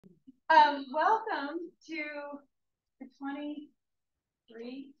Welcome to the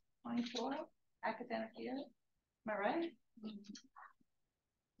 23-24 academic year. Am I right?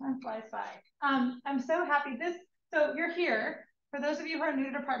 Time flies by. I'm so happy. So you're here. For those of you who are new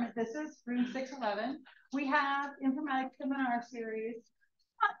to the department, this is room 611. We have Informatics Seminar Series,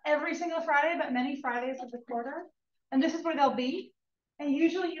 not every single Friday, but many Fridays of the quarter. And this is where they'll be. And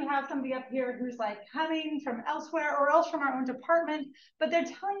usually you have somebody up here who's like coming from elsewhere or else from our own department, but they're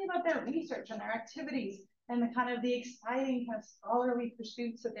telling you about their research and their activities and the exciting kind of scholarly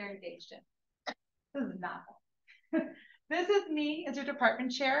pursuits that they're engaged in. This is not that. This is me as your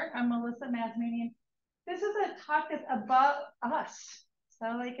department chair. I'm Melissa Mazmanian. This is a talk that's about us.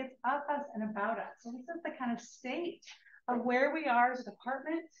 So like it's of us and about us. So this is the kind of state of where we are as a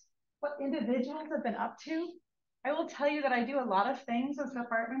department, what individuals have been up to. I will tell you that I do a lot of things as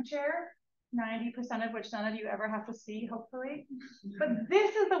department chair, 90% of which none of you ever have to see, hopefully. But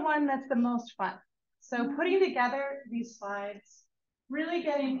this is the one that's the most fun. So putting together these slides, really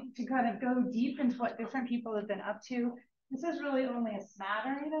getting to kind of go deep into what different people have been up to. This is really only a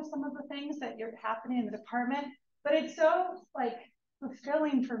smattering of some of the things that are happening in the department, but it's so like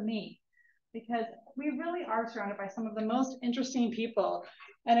fulfilling for me because we really are surrounded by some of the most interesting people,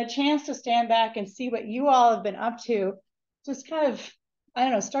 and a chance to stand back and see what you all have been up to just kind of, I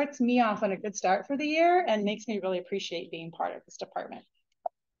don't know, starts me off on a good start for the year and makes me really appreciate being part of this department.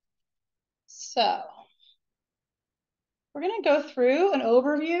 So we're going to go through an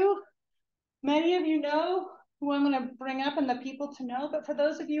overview. Many of you know who I'm going to bring up and the people to know, but for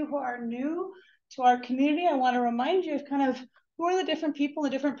those of you who are new to our community, I want to remind you of kind of who are the different people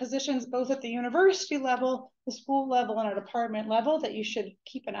in different positions, both at the university level, the school level, and our department level that you should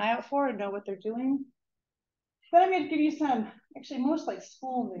keep an eye out for and know what they're doing. Then I'm going to give you some, actually most like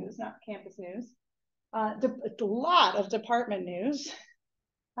school news, not campus news, a lot of department news,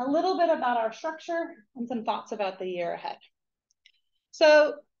 a little bit about our structure, and some thoughts about the year ahead.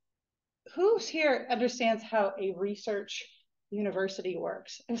 So who's here understands how a research university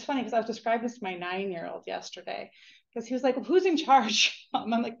works? It was funny because I was describing this to my 9-year-old yesterday because he was like, well, who's in charge? I'm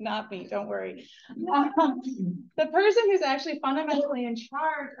like, not me, don't worry. The person who's actually fundamentally in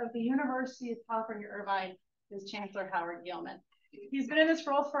charge of the University of California, Irvine is Chancellor Howard Gilman. He's been in this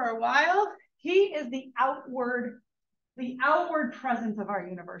role for a while. He is the outward presence of our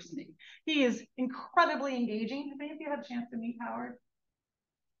university. He is incredibly engaging. Have any of you had a chance to meet Howard?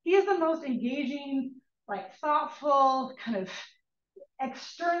 He is the most engaging, like thoughtful, kind of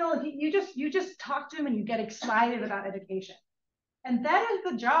external. You just talk to him and you get excited about education. And that is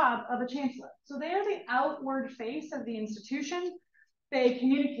the job of a chancellor. So they are the outward face of the institution. They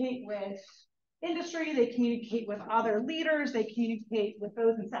communicate with industry, they communicate with other leaders, they communicate with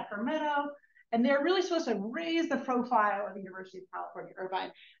those in Sacramento, and they're really supposed to raise the profile of the University of California,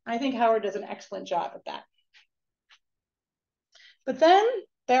 Irvine. And I think Howard does an excellent job at that. But then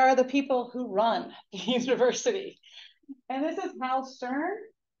there are the people who run the university. And this is Hal Stern.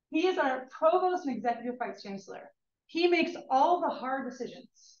 He is our provost and executive vice chancellor. He makes all the hard decisions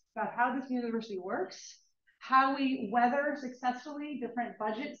about how this university works, how we weather successfully different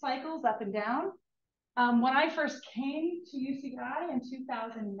budget cycles up and down. When I first came to UCI in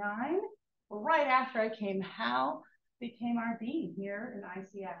 2009, right after I came, Hal became our dean here in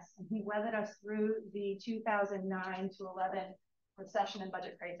ICS. And he weathered us through the 2009 to 11 recession and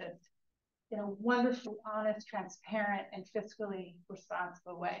budget crisis in a wonderfully honest, transparent, and fiscally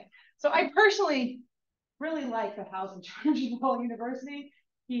responsible way. So I personally really like that Hal's in charge of the whole university.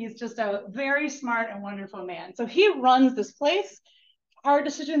 He's just a very smart and wonderful man. So he runs this place. Hard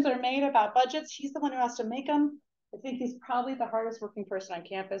decisions are made about budgets. He's the one who has to make them. I think he's probably the hardest working person on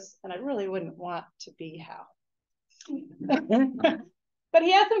campus, and I really wouldn't want to be Hal. But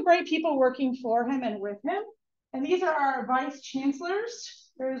he has some great people working for him and with him. And these are our vice chancellors.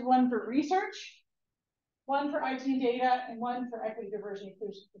 There's one for research, one for IT and data, and one for equity, diversity,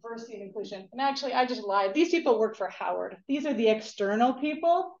 and inclusion. And actually, I just lied. These people work for Howard. These are the external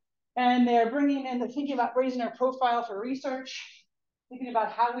people, and they're bringing in, they're thinking about raising our profile for research, thinking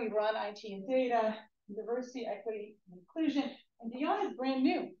about how we run IT and data, diversity, equity, and inclusion. And Dion is brand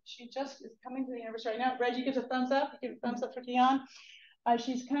new. She just is coming to the university right now. Reggie gives a thumbs up. Give a thumbs up for Dion.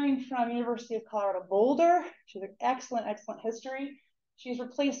 She's coming from University of Colorado Boulder. She has an excellent, excellent history. She's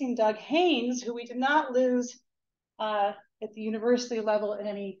replacing Doug Haynes, who we did not lose at the university level in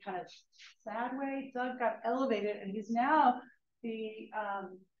any kind of sad way. Doug got elevated, and he's now the,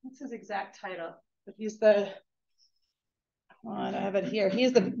 what's his exact title? But he's the, I have it here. He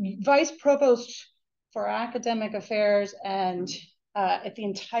is the vice provost for academic affairs and at the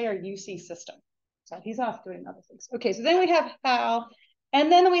entire UC system. So he's off doing other things. Okay, so then we have Hal.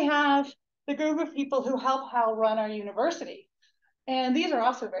 And then we have the group of people who help Hal run our university. And these are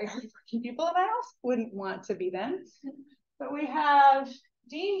also very hardworking people, and I also wouldn't want to be them. But we have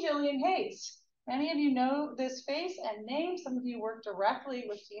Dean Jillian Hayes. Many of you know this face and name. Some of you work directly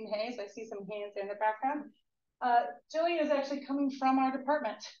with Dean Hayes. I see some hands in the background. Jillian is actually coming from our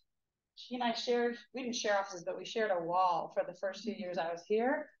department. She and I we didn't share offices, but we shared a wall for the first few years I was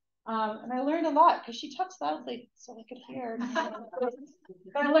here. And I learned a lot because she talks loudly so I could hear.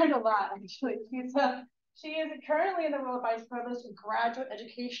 But I learned a lot, actually. She is currently in the role of Vice Provost of Graduate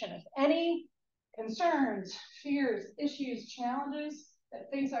Education. If any concerns, fears, issues, challenges that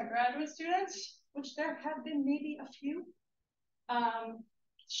face our graduate students, which there have been maybe a few,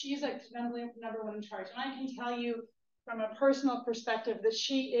 she's like number one in charge. And I can tell you from a personal perspective that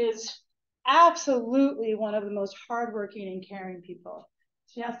she is absolutely one of the most hardworking and caring people.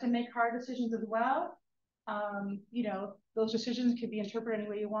 She has to make hard decisions as well. You know, those decisions could be interpreted any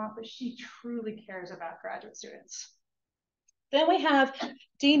way you want, but she truly cares about graduate students. Then we have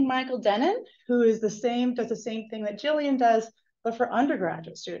Dean Michael Denon, who is does the same thing that Jillian does, but for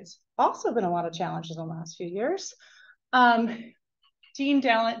undergraduate students. Also been a lot of challenges in the last few years. Dean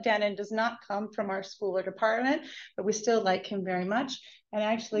Denon does not come from our school or department, but we still like him very much. And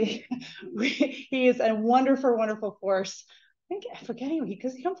actually, he is a wonderful, wonderful force. I think I'm forgetting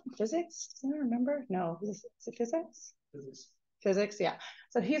because he comes from physics. Does anyone remember? No, is it physics? Physics, yeah.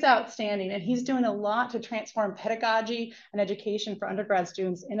 So he's outstanding, and he's doing a lot to transform pedagogy and education for undergrad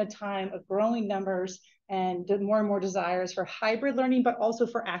students in a time of growing numbers and more and more desires for hybrid learning, but also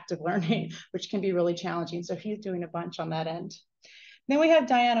for active learning, which can be really challenging. So he's doing a bunch on that end. Then we have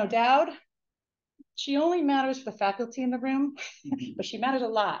Diane O'Dowd. She only matters for the faculty in the room, but she matters a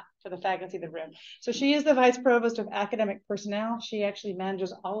lot for the faculty in the room. So she is the Vice Provost of Academic Personnel. She actually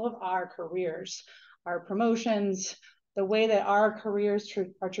manages all of our careers, our promotions, the way that our careers,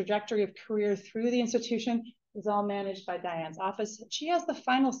 our trajectory of career through the institution is all managed by Diane's office. She has the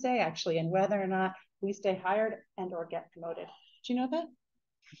final say actually in whether or not we stay hired and or get promoted. Do you know that?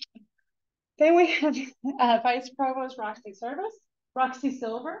 Then we have Vice Provost Roxy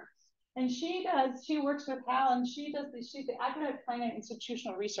Silver. And she works with Hal, and she's the academic planning and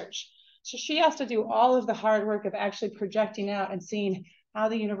institutional research. So she has to do all of the hard work of actually projecting out and seeing how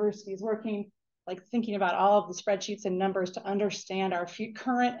the university is working, like thinking about all of the spreadsheets and numbers to understand our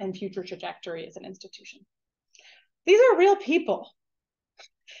current and future trajectory as an institution. These are real people.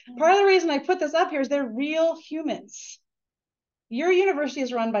 Part of the reason I put this up here is they're real humans. Your university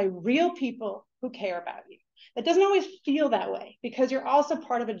is run by real people who care about you. It doesn't always feel that way because you're also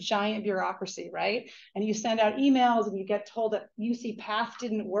part of a giant bureaucracy, right? And you send out emails and you get told that UC Path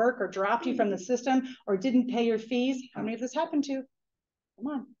didn't work or dropped you from the system or didn't pay your fees. How many of this happened to? Come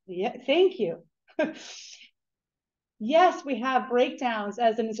on. Yeah, thank you. Yes, we have breakdowns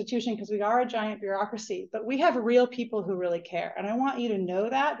as an institution because we are a giant bureaucracy, but we have real people who really care. And I want you to know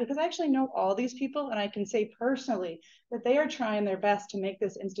that because I actually know all these people and I can say personally that they are trying their best to make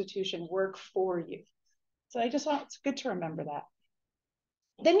this institution work for you. So it's good to remember that.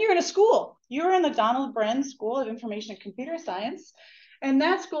 Then you're in a school. You're in the Donald Bren School of Information and Computer Science. And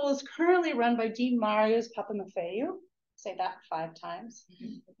that school is currently run by Dean Marius Papamafeu. Say that 5 times.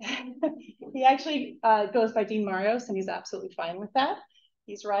 He actually goes by Dean Marius, and he's absolutely fine with that.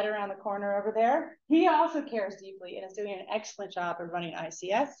 He's right around the corner over there. He also cares deeply and is doing an excellent job of running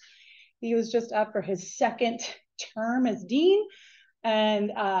ICS. He was just up for his 2nd term as dean,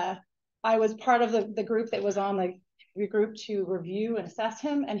 and I was part of the group that was on the group to review and assess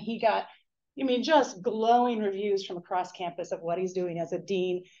him, and he got, just glowing reviews from across campus of what he's doing as a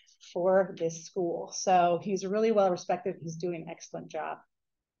dean for this school. So he's really well respected. He's doing an excellent job.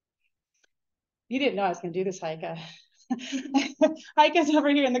 You didn't know I was going to do this, Heike. Heike's over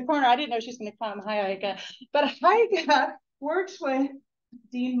here in the corner. I didn't know she's going to come. Hi, Heike. But Heike works with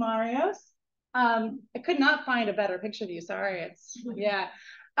Dean Marios. I could not find a better picture of you. Sorry. Yeah.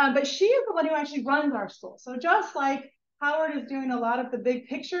 But she is the one who actually runs our school. So just like Howard is doing a lot of the big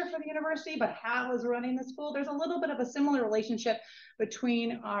picture for the university, but Hal is running the school, there's a little bit of a similar relationship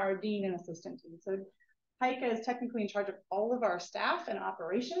between our dean and assistant dean. So Heike is technically in charge of all of our staff and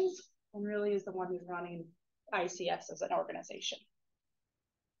operations and really is the one who's running ICS as an organization.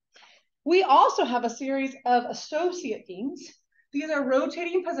 We also have a series of associate deans. These are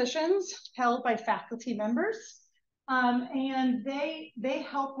rotating positions held by faculty members. And they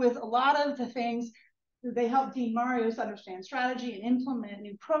help with a lot of the things. They help Dean Marius understand strategy and implement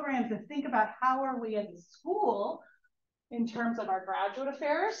new programs and think about how are we as a school in terms of our graduate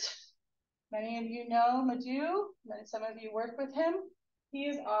affairs. Many of you know Madhu, some of you work with him. He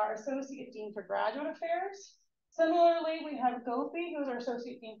is our Associate Dean for Graduate Affairs. Similarly, we have Gopi, who's our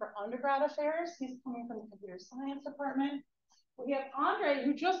Associate Dean for Undergrad Affairs. He's coming from the Computer Science Department. We have Andre,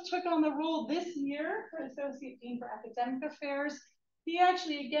 who just took on the role this year for Associate Dean for Academic Affairs. He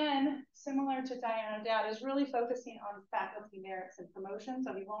actually, again, similar to Diana and Dad, is really focusing on faculty merits and promotion,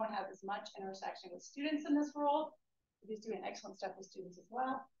 so he won't have as much intersection with students in this role. He's doing excellent stuff with students as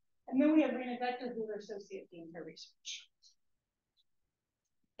well. And then we have Rena Decker, who's our Associate Dean for Research.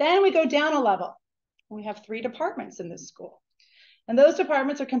 Then we go down a level. We have 3 departments in this school. And those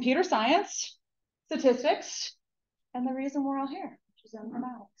departments are computer science, statistics, and the reason we're all here, which is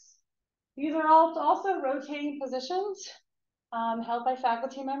informatics. These are all also rotating positions held by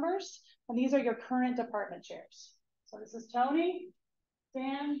faculty members, and these are your current department chairs. So this is Tony,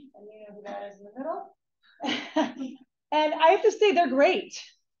 Dan, and you know who that is in the middle. And I have to say, they're great.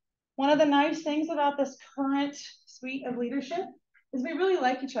 One of the nice things about this current suite of leadership is we really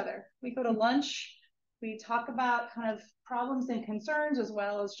like each other. We go to lunch, we talk about kind of problems and concerns, as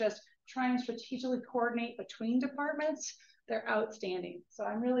well as just trying to strategically coordinate between departments. They're outstanding. So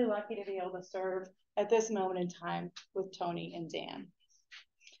I'm really lucky to be able to serve at this moment in time with Tony and Dan.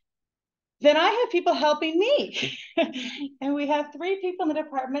 Then I have people helping me. And we have 3 people in the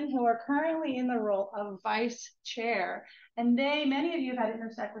department who are currently in the role of vice chair. And many of you have had to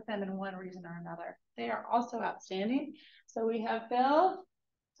intersect with them in one reason or another. They are also outstanding. So we have Bill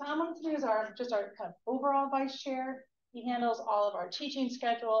Tomlinson, who's just our kind of overall vice chair. He handles all of our teaching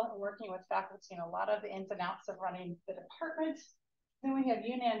schedule and working with faculty and a lot of the ins and outs of running the department. Then we have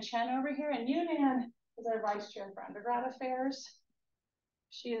Yunan Chen over here, and Yunan is our vice chair for undergrad affairs.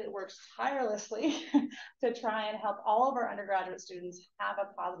 She works tirelessly to try and help all of our undergraduate students have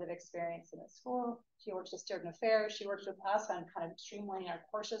a positive experience in the school. She works with student affairs. She works with us on kind of streamlining our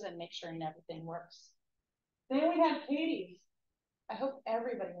courses and make sure everything works. Then we have Katie. I hope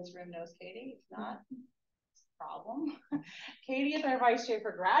everybody in this room knows Katie. If not, it's a problem. Katie is our vice chair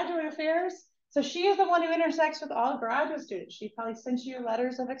for graduate affairs. So she is the one who intersects with all graduate students. She probably sends you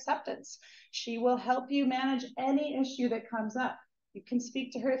letters of acceptance. She will help you manage any issue that comes up. You can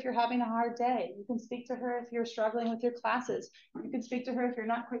speak to her if you're having a hard day. You can speak to her if you're struggling with your classes. You can speak to her if you're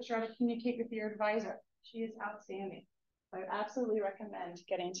not quite sure how to communicate with your advisor. She is outstanding. I absolutely recommend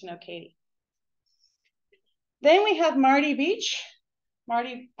getting to know Katie. Then we have Marty Beach.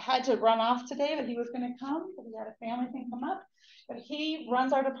 Marty had to run off today, but he was going to come because he had a family thing come up. But he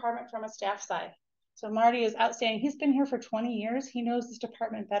runs our department from a staff side. So Marty is outstanding. He's been here for 20 years. He knows this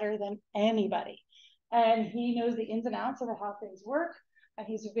department better than anybody. And he knows the ins and outs of how things work. And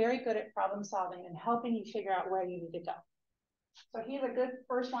he's very good at problem solving and helping you figure out where you need to go. So he's a good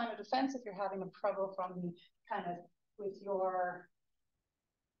first line of defense if you're having a trouble from kind of with your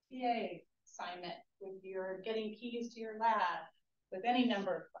PA assignment, with your getting keys to your lab, with any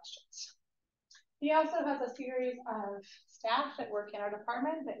number of questions. He also has a series of staff that work in our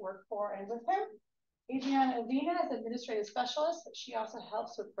department that work for and with him. Adriana Avina is administrative specialist, but she also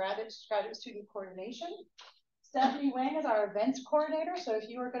helps with graduate student coordination. Stephanie Wang is our events coordinator. So if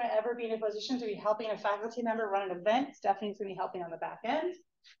you are going to ever be in a position to be helping a faculty member run an event, Stephanie's going to be helping on the back end.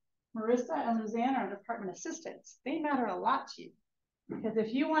 Marissa and Luzanne are department assistants. They matter a lot to you because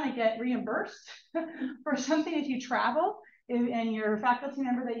if you want to get reimbursed for something, if you travel and your faculty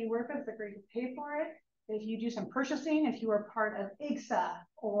member that you work with is agreed to pay for it, if you do some purchasing, if you are part of IGSA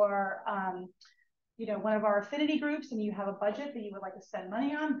or one of our affinity groups and you have a budget that you would like to spend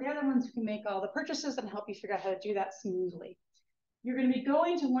money on, they're the ones who can make all the purchases and help you figure out how to do that smoothly. You're going to be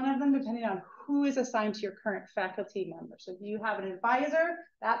going to one of them depending on who is assigned to your current faculty member. So if you have an advisor,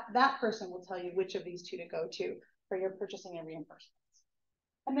 that person will tell you which of these 2 to go to for your purchasing and reimbursements.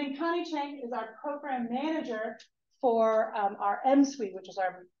 And then Connie Chang is our program manager for our M Suite, which is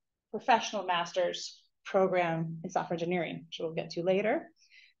our professional master's program in software engineering, which we'll get to later.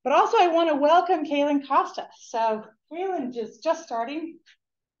 But also I want to welcome Kaylin Costa. So Kaylin is just starting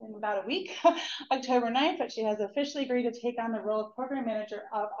in about a week, October 9th, but she has officially agreed to take on the role of program manager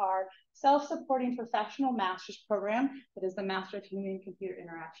of our self-supporting professional master's program that is the Master of Human-Computer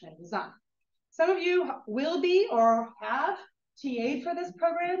Interaction and Design. Some of you will be or have TA'd for this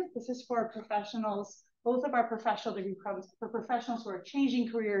program. This is for professionals, both of our professional degree programs, for professionals who are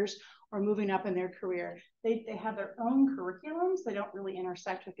changing careers or moving up in their career. They have their own curriculums. They don't really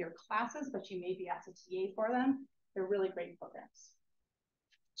intersect with your classes, but you may be asked to TA for them. They're really great programs.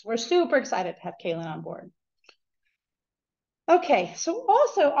 So we're super excited to have Kaylin on board. Okay, so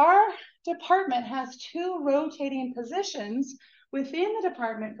also our department has 2 rotating positions within the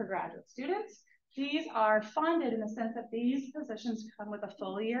department for graduate students. These are funded in the sense that these positions come with a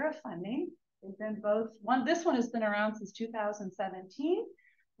full year of funding. They've been this one has been around since 2017.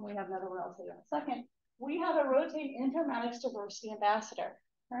 We have another one I'll say in a second. we have a rotating Informatics Diversity Ambassador.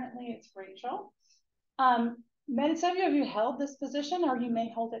 Currently, it's Rachel. Some of you held this position, or you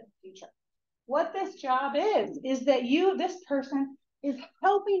may hold it in the future. What this job is that this person is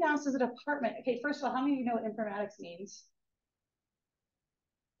helping us as a department. Okay, first of all, how many of you know what informatics means?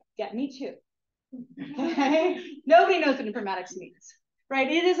 Yeah, me too. Okay, nobody knows what informatics means, right?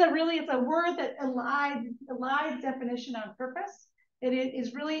 It's a word that elides definition on purpose. It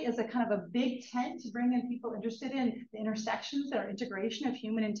is really a kind of a big tent to bring in people interested in the intersections or integration of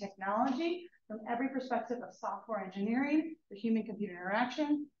human and technology from every perspective of software engineering, to human-computer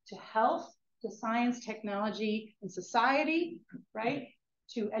interaction, to health, to science, technology, and society, right?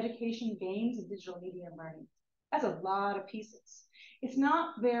 To education, games, and digital media and learning. That's a lot of pieces. It's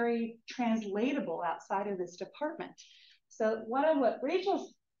not very translatable outside of this department. So what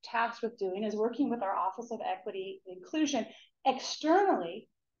Rachel's tasked with doing is working with our Office of Equity and Inclusion externally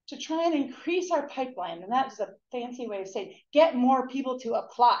to try and increase our pipeline. And that's a fancy way of saying get more people to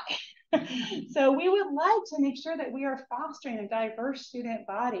apply. So we would like to make sure that we are fostering a diverse student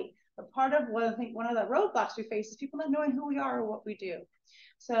body. But part of what I think one of the roadblocks we face is people not knowing who we are or what we do.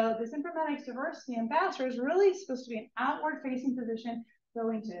 So this Informatics Diversity Ambassador is really supposed to be an outward-facing position,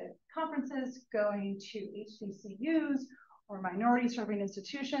 going to conferences, going to HBCUs or minority-serving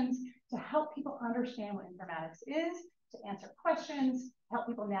institutions to help people understand what informatics is, to answer questions, help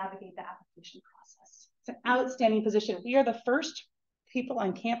people navigate the application process. It's an outstanding position. We are the first people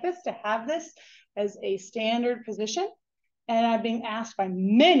on campus to have this as a standard position. And I'm being asked by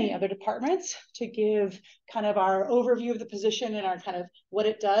many other departments to give kind of our overview of the position and our kind of what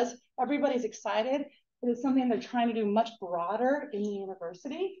it does. Everybody's excited. It is something they're trying to do much broader in the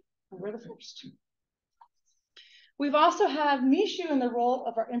university, and we're the first. We've also have Mishu in the role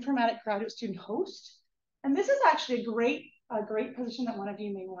of our informatic graduate student host. And this is actually a great position that one of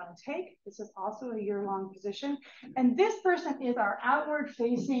you may want to take. This is also a year-long position. And this person is our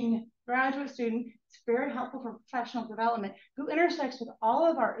outward-facing graduate student. It's very helpful for professional development, who intersects with all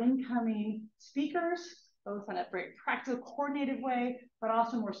of our incoming speakers, both in a very practical, coordinated way, but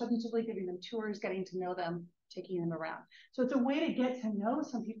also more substantively giving them tours, getting to know them, taking them around. So it's a way to get to know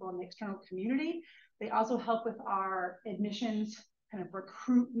some people in the external community. They also help with our admissions, kind of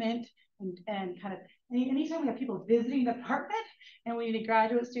recruitment, and kind of anytime we have people visiting the department and we need a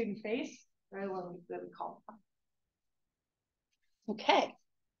graduate student face, very well we call them. Okay.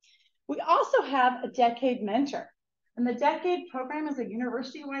 We also have a decade mentor. And the decade program is a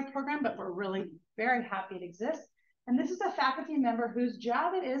university-wide program, but we're really very happy it exists. And this is a faculty member whose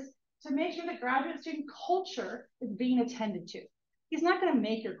job it is to make sure that graduate student culture is being attended to. He's not going to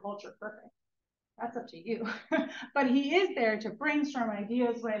make your culture perfect. That's up to you. But he is there to brainstorm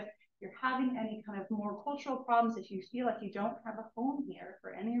ideas with, if you're having any kind of more cultural problems, if you feel like you don't have a home here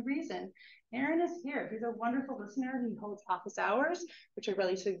for any reason, Aaron is here. He's a wonderful listener. He holds office hours, which are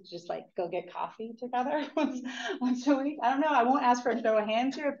really to just like go get coffee together once a week. I don't know. I won't ask for a show of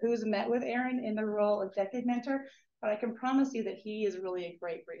hands here of who's met with Aaron in the role of decade mentor, but I can promise you that he is really a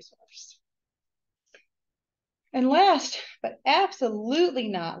great resource. And last, but absolutely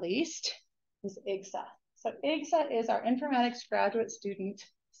not least, is IGSA. So IGSA is our Informatics Graduate Student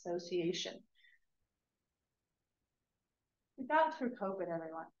Association. We got through COVID,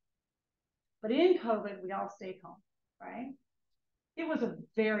 everyone. But in COVID, we all stayed home, right? It was a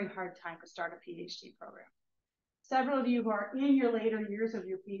very hard time to start a PhD program. Several of you who are in your later years of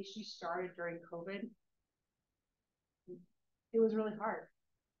your PhD started during COVID. It was really hard.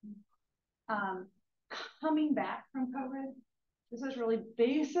 Coming back from COVID, this is really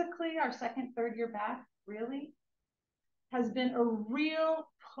basically our second, third year back, really, has been a real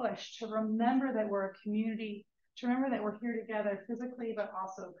push to remember that we're a community, to remember that we're here together physically, but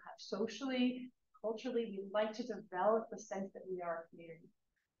also kind of socially, culturally. We like to develop the sense that we are a community.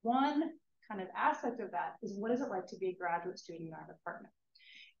 One kind of aspect of that is, what is it like to be a graduate student in our department?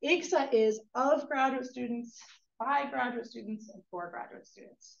 IGSA is of graduate students, by graduate students, and for graduate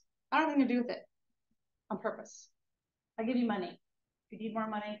students. I don't have anything to do with it on purpose. I give you money. If you need more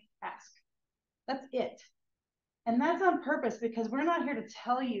money, ask. That's it. And that's on purpose, because we're not here to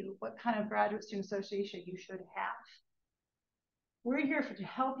tell you what kind of graduate student association you should have. We're here to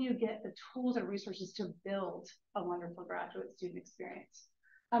help you get the tools and resources to build a wonderful graduate student experience.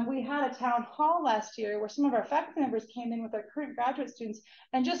 We had a town hall last year where some of our faculty members came in with their current graduate students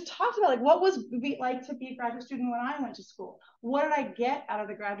and just talked about, like, what was it like to be a graduate student when I went to school? What did I get out of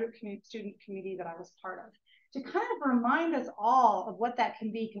the graduate student community that I was part of? To kind of remind us all of what that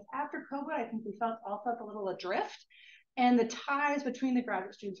can be, because after COVID, I think we all felt a little adrift, and the ties between the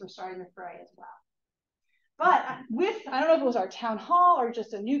graduate students were starting to fray as well. But I don't know if it was our town hall or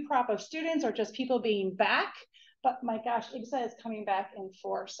just a new crop of students or just people being back, but my gosh, IGSA is coming back in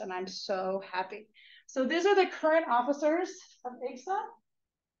force and I'm so happy. So these are the current officers of IGSA.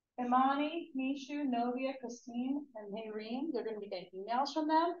 Imani, Mishu, Novia, Christine, and Mayreen. They're going to be getting emails from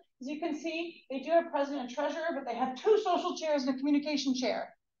them. As you can see, they do have president and treasurer, but they have 2 social chairs and a communication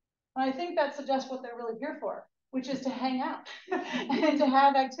chair. And I think that suggests what they're really here for, which is to hang out and to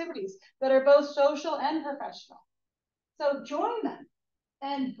have activities that are both social and professional. So join them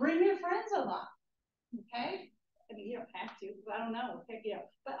and bring your friends along, okay? I mean, you don't have to, I don't know,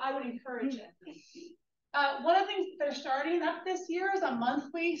 but I would encourage it. One of the things they're starting up this year is a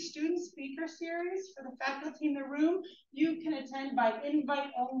monthly student speaker series for the faculty in the room. You can attend by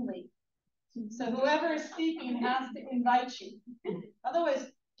invite only. So whoever is speaking has to invite you.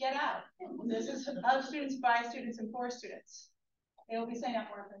 Otherwise, get out. This is of students, by students, and for students. They will be sending out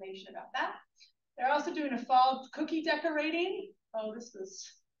more information about that. They're also doing a fall cookie decorating. Oh, this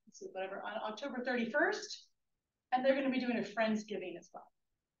is whatever, on October 31st. And they're going to be doing a Friendsgiving as well.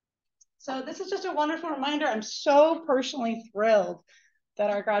 So this is just a wonderful reminder. I'm so personally thrilled that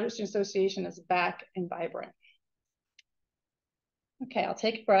our Graduate Student Association is back and vibrant. Okay, I'll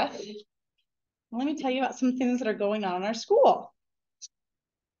take a breath. Let me tell you about some things that are going on in our school.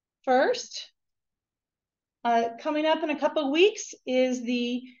 First, coming up in a couple of weeks is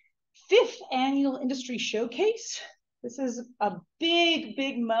the 5th annual industry showcase. This is a big,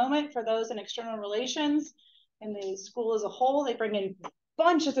 big moment for those in external relations and the school as a whole. They bring in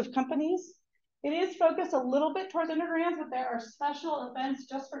bunches of companies. It is focused a little bit towards undergrads, but there are special events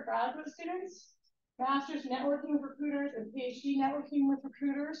just for graduate students, master's networking with recruiters and PhD networking with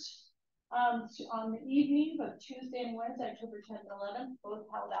recruiters on the evenings of Tuesday and Wednesday, October 10th and 11th, both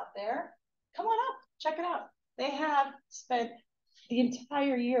held out there. Come on up, check it out. They have spent the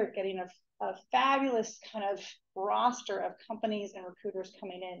entire year getting a fabulous kind of roster of companies and recruiters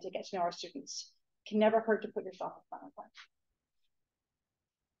coming in to get to know our students. It can never hurt to put yourself in front of them.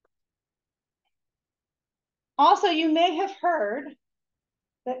 Also, you may have heard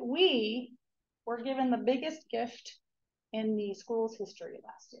that we were given the biggest gift in the school's history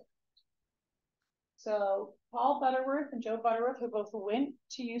last year. So Paul Butterworth and Joe Butterworth, who both went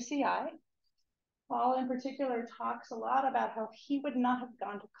to UCI, Paul in particular talks a lot about how he would not have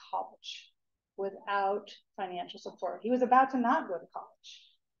gone to college without financial support. He was about to not go to college.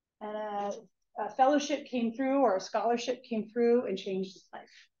 And a fellowship came through, or a scholarship came through and changed his life.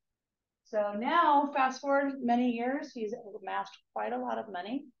 So now, fast forward many years, he's amassed quite a lot of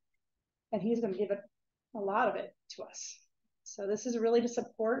money, and he's going to give it a lot of it to us. So this is really to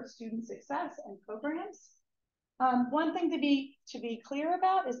support student success and programs. One thing to be clear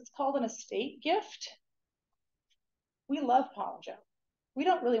about is it's called an estate gift. We love Paul and Joe. We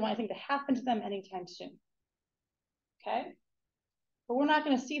don't really want anything to happen to them anytime soon. Okay? But we're not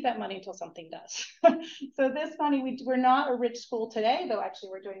going to see that money until something does. So this money, we're not a rich school today, though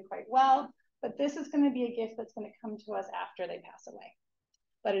actually we're doing quite well. But this is going to be a gift that's going to come to us after they pass away.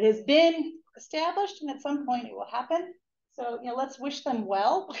 But it has been established, and at some point it will happen. So, let's wish them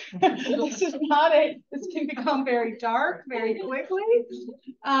well. This is not this can become very dark very quickly.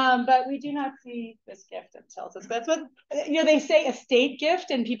 But we do not see this gift until so that's what, they say estate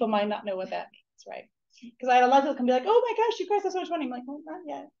gift, and people might not know what that means, right? Because I had a lot of people can be like, oh my gosh, you guys have so much money. I'm like, well, not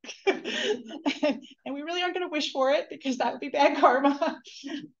yet. And we really aren't going to wish for it because that would be bad karma.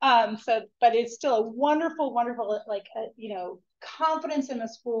 But it's still a wonderful, wonderful, confidence in the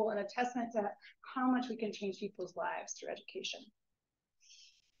school and a testament to how much we can change people's lives through education.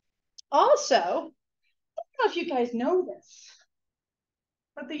 Also, I don't know if you guys know this,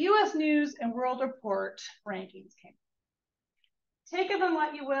 but the US News and World Report rankings came. Take of them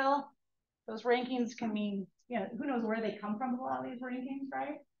what you will. Those rankings can mean, who knows where they come from, a lot of these rankings,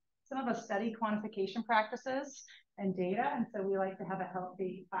 right? Some of us study quantification practices and data, and so we like to have a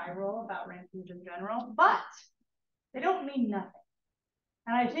healthy eye roll about rankings in general, but they don't mean nothing.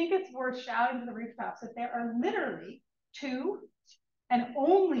 And I think it's worth shouting to the rooftops that there are literally 2 and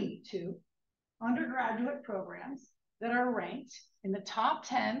only 2 undergraduate programs that are ranked in the top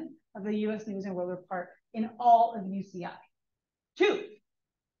 10 of the US News and World Report in all of UCI. 2.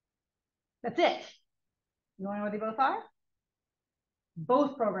 That's it. You want to know what they both are?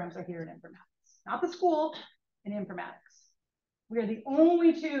 Both programs are here in informatics, not the school, in informatics. We are the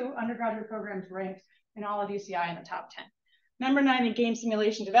only 2 undergraduate programs ranked in all of UCI in the top 10. Number 9 in game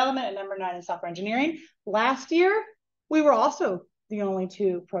simulation development and number 9 in software engineering. Last year, we were also the only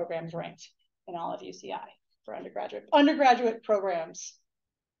 2 programs ranked in all of UCI for undergraduate programs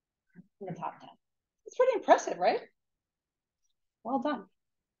in the top 10. It's pretty impressive, right? Well done.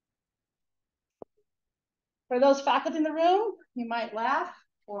 For those faculty in the room, you might laugh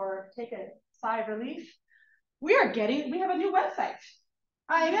or take a sigh of relief. We have a new website.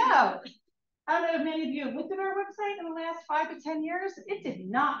 I know. I don't know if many of you have looked at our website in the last 5 to 10 years. It did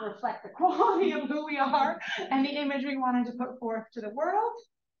not reflect the quality of who we are and the image we wanted to put forth to the world.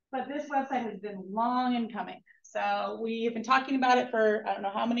 But this website has been long in coming. So we've been talking about it for I don't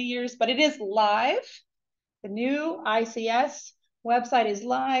know how many years, but it is live. The new ICS website is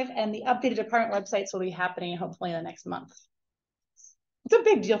live, and the updated department websites will be happening hopefully in the next month. It's a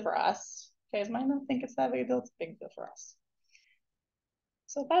big deal for us. Okay, might not think it's that big a deal. It's a big deal for us.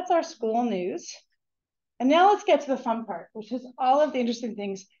 So that's our school news. And now let's get to the fun part, which is all of the interesting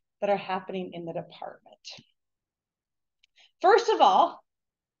things that are happening in the department. First of all,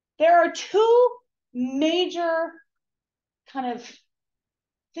 there are 2 major kind of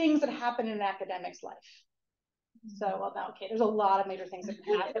things that happen in an academic's life. So, well, okay, there's a lot of major things that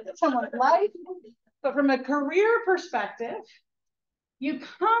can happen in someone's life, but from a career perspective, you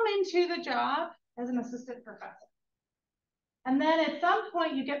come into the job as an assistant professor. And then at some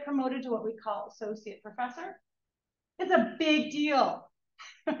point you get promoted to what we call associate professor. It's a big deal.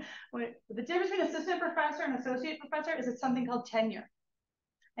 The difference between assistant professor and associate professor is it's something called tenure.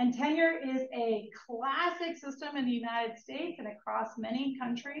 And tenure is a classic system in the United States and across many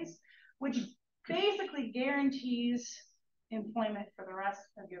countries, which basically guarantees employment for the rest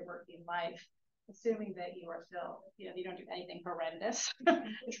of your working life, assuming that you are still, you don't do anything horrendous,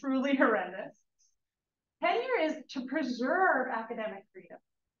 truly horrendous. Tenure is to preserve academic freedom.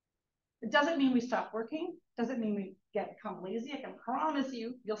 It doesn't mean we stop working. Doesn't mean we become lazy. I can promise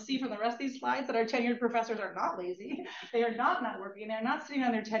you, you'll see from the rest of these slides that our tenured professors are not lazy. They are not working. They're not sitting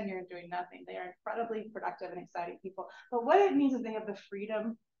on their tenure and doing nothing. They are incredibly productive and exciting people. But what it means is they have the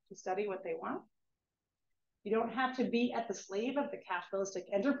freedom to study what they want. You don't have to be at the slave of the capitalistic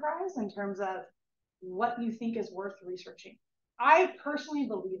enterprise in terms of what you think is worth researching. I personally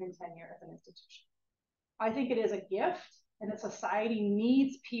believe in tenure as an institution. I think it is a gift, and that society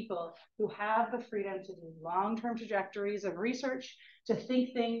needs people who have the freedom to do long-term trajectories of research, to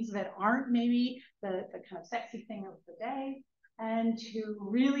think things that aren't maybe the kind of sexy thing of the day, and to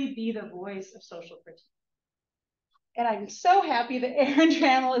really be the voice of social critique. And I'm so happy that Aaron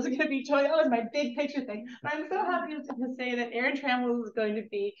Trammell is going to be joining. That was my big picture thing. But I'm so happy to say that Aaron Trammell is going to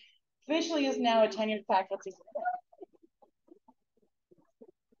be, officially is now a tenured faculty.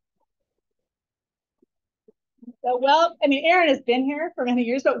 So, well, I mean, Aaron has been here for many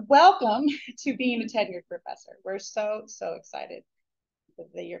years, but welcome to being a tenured professor. We're so excited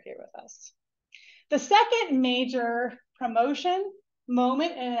that you're here with us. The second major promotion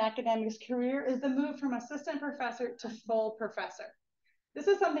moment in an academic's career is the move from assistant professor to full professor. This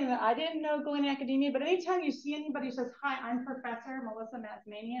is something that I didn't know going to academia, but anytime you see anybody who says, "Hi, I'm Professor Melissa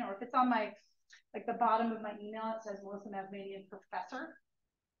Mazmanian," or if it's on my, like the bottom of my email, it says Melissa Mazmanian Professor,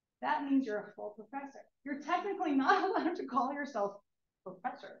 that means you're a full professor. You're technically not allowed to call yourself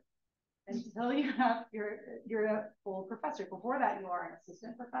professor until you're a full professor. Before that, you are an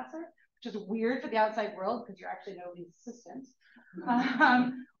assistant professor, which is weird for the outside world because you're actually nobody's assistant.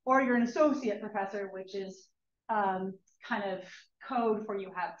 Or you're an associate professor, which is kind of code for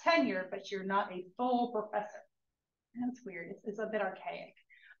you have tenure, but you're not a full professor. That's weird. It's a bit archaic,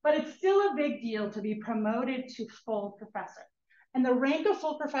 but it's still a big deal to be promoted to full professor. And the rank of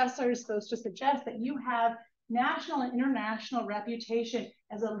full professor is supposed to suggest that you have national and international reputation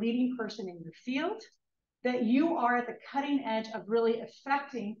as a leading person in your field, that you are at the cutting edge of really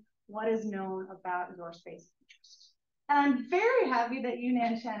affecting what is known about your space of interest. And I'm very happy that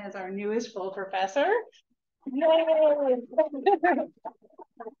Yunan Chen is our newest full professor. Yay!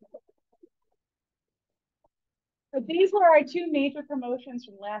 So these were our 2 major promotions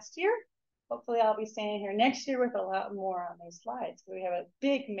from last year. Hopefully I'll be standing here next year with a lot more on these slides. We have a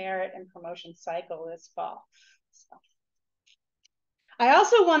big merit and promotion cycle this fall. So. I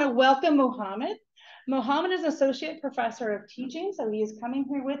also want to welcome Mohammed. Mohammed is Associate Professor of Teaching, so he is coming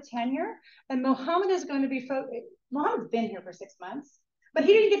here with tenure. And Mohammed is going to be, Mohammed's been here for 6 months, but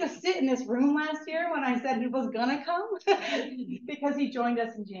he didn't get to sit in this room last year when I said he was gonna come because he joined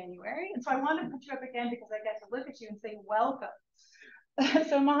us in January. And so I wanted to put you up again because I get to look at you and say, welcome.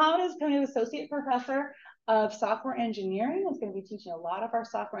 So Mohammed is going to be Associate Professor of Software Engineering. He's going to be teaching a lot of our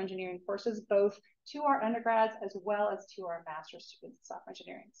software engineering courses, both to our undergrads as well as to our master's students in software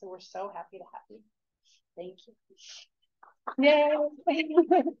engineering. So we're so happy to have you. Thank you. Yay.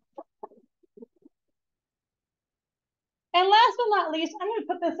 And last but not least, I'm going to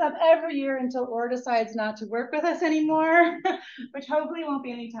put this up every year until Orr decides not to work with us anymore, which hopefully won't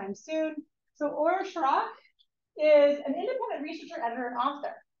be anytime soon. So Orr Schrock is an independent researcher, editor, and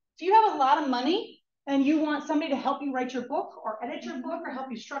author. If you have a lot of money and you want somebody to help you write your book or edit your book or help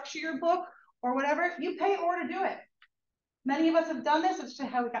you structure your book or whatever, you pay OR to do it. Many of us have done this. It's just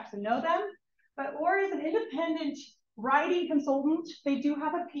how we got to know them. But OR is an independent writing consultant. They do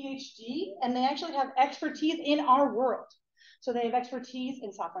have a PhD, and they actually have expertise in our world. So they have expertise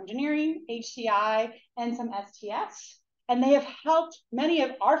in software engineering, HCI, and some STS. And they have helped many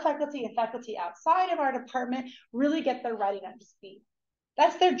of our faculty and faculty outside of our department really get their writing up to speed.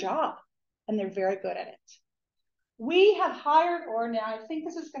 That's their job, and they're very good at it. We have hired, or now I think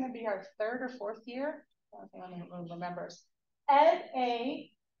this is going to be our 3rd or 4th year, I don't think anyone remembers, as a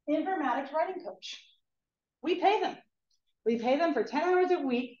informatics writing coach. We pay them. We pay them for 10 hours a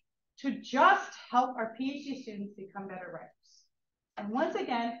week to just help our PhD students become better writers. And once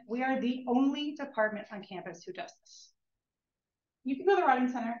again, we are the only department on campus who does this. You can go to the Writing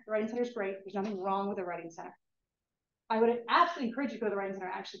Center. The Writing Center is great. There's nothing wrong with the Writing Center. I would absolutely encourage you to go to the Writing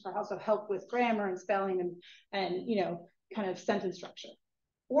Center actually for also help with grammar and spelling and you know, kind of sentence structure.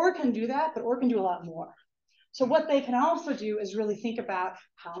 OR can do that, but OR can do a lot more. So what they can also do is really think about,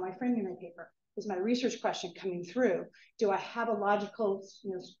 how am I framing my paper? Is my research question coming through? Do I have a logical,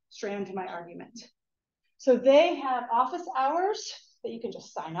 you know, strand to my argument? So they have office hours that you can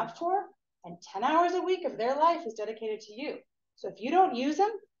just sign up for, and 10 hours a week of their life is dedicated to you. So if you don't use them,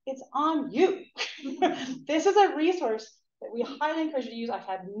 it's on you. This is a resource that we highly encourage you to use. I've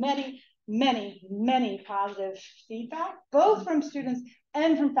had many, many, many positive feedback, both from students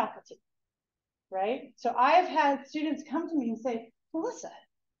and from faculty, right? So I've had students come to me and say, Melissa,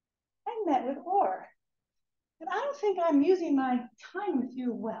 I met with OR, but I don't think I'm using my time with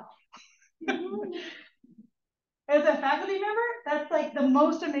you well. As a faculty member, that's like the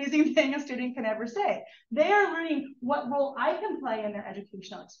most amazing thing a student can ever say. They are learning what role I can play in their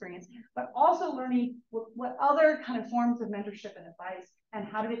educational experience, but also learning what other kind of forms of mentorship and advice and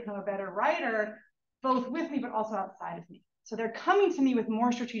how to become a better writer, both with me, but also outside of me. So they're coming to me with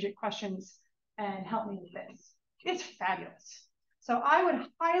more strategic questions and help me with this. It's fabulous. So I would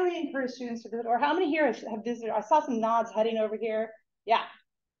highly encourage students to visit, or how many here have visited? I saw some nods heading over here. Yeah.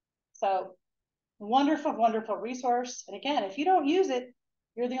 So wonderful, wonderful resource. And again, if you don't use it,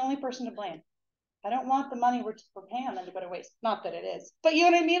 you're the only person to blame. I don't want the money we're paying them to go to waste. Not that it is, but you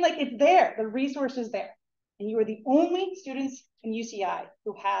know what I mean? Like, it's there, the resource is there. And you are the only students in UCI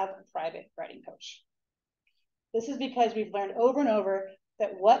who have a private writing coach. This is because we've learned over and over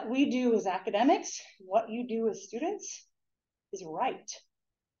that what we do as academics, what you do as students, is right.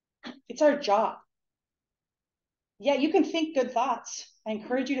 It's our job. Yeah, you can think good thoughts. I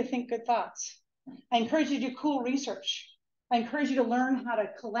encourage you to think good thoughts. I encourage you to do cool research. I encourage you to learn how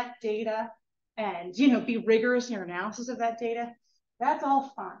to collect data and, you know, be rigorous in your analysis of that data. That's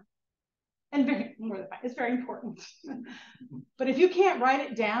all fun. And more than fun, it's very important. But if you can't write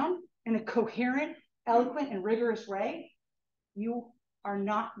it down in a coherent, eloquent, and rigorous way, you are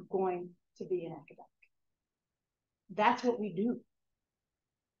not going to be an academic. That's what we do.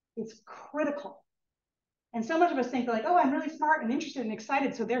 It's critical. And so much of us think like, oh, I'm really smart and interested and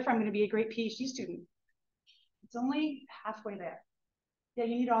excited, so therefore I'm going to be a great PhD student. It's only halfway there. Yeah,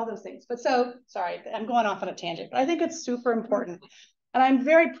 you need all those things. But so, sorry, I'm going off on a tangent, but I think it's super important. And I'm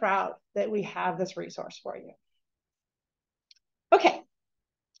very proud that we have this resource for you. Okay.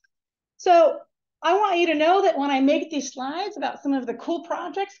 So I want you to know that when I make these slides about some of the cool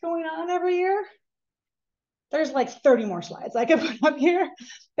projects going on every year, there's like 30 more slides I could put up here.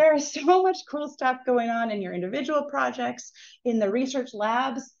 There's so much cool stuff going on in your individual projects, in the research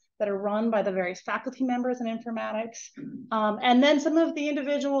labs that are run by the various faculty members in informatics, and then some of the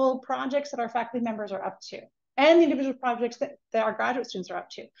individual projects that our faculty members are up to, and the individual projects that our graduate students are up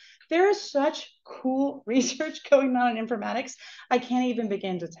to. There is such cool research going on in informatics, I can't even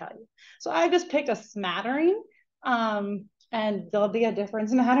begin to tell you. So I just picked a smattering, and there'll be a different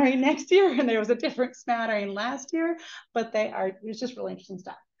smattering next year, and there was a different smattering last year, but it's just really interesting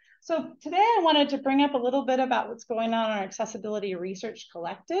stuff. So today I wanted to bring up a little bit about what's going on in our Accessibility Research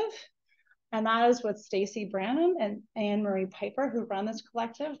Collective, and that is with Stacy Brannon and Anne-Marie Piper, who run this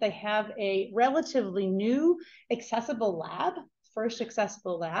collective. They have a relatively new accessible lab, first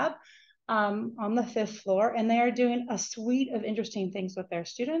accessible lab, on the 5th floor, and they are doing a suite of interesting things with their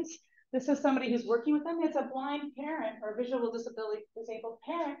students. This is somebody who's working with them. It's a blind parent or visual disability disabled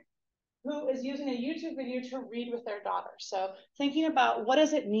parent who is using a YouTube video to read with their daughter. So thinking about what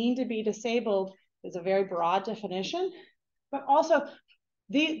does it mean to be disabled is a very broad definition, but also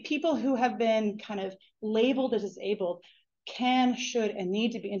the people who have been kind of labeled as disabled can, should, and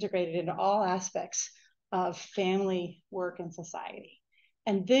need to be integrated into all aspects of family, work, and society.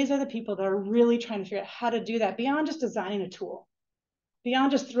 And these are the people that are really trying to figure out how to do that beyond just designing a tool.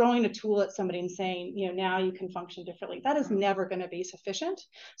 beyond just throwing a tool at somebody and saying, now you can function differently. That is never going to be sufficient.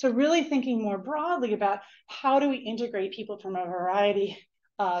 So really thinking more broadly about how do we integrate people from a variety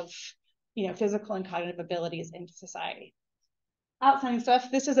of, physical and cognitive abilities into society. Outstanding stuff.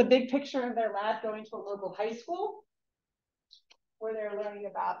 This is a big picture of their lab going to a local high school where they're learning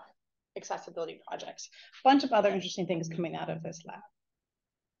about accessibility projects. A bunch of other interesting things coming out of this lab.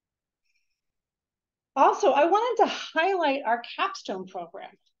 Also, I wanted to highlight our capstone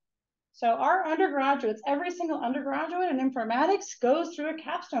program. So our undergraduates, every single undergraduate in informatics goes through a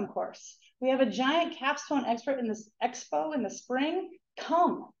capstone course. We have a giant capstone expert in this expo in the spring.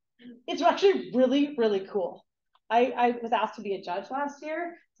 Come. It's actually really, really cool. I was asked to be a judge last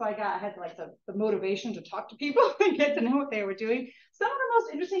year, so I had like the motivation to talk to people and get to know what they were doing. Some of the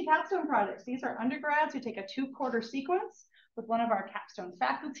most interesting capstone projects. These are undergrads who take a 2-quarter sequence with one of our capstone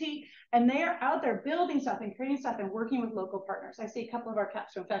faculty, and they are out there building stuff and creating stuff and working with local partners. I see a couple of our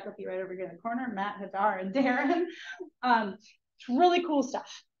capstone faculty right over here in the corner, Matt, Hadar, and Darren. It's really cool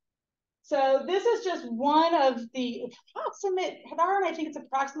stuff. So this is just one of the approximate, Hadar, and I think it's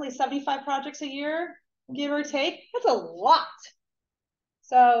approximately 75 projects a year, give or take. That's a lot.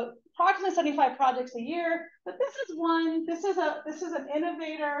 So approximately 75 projects a year, but this is one, this is an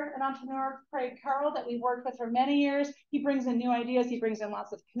innovator, an entrepreneur, Craig Carroll, that we've worked with for many years. He brings in new ideas, he brings in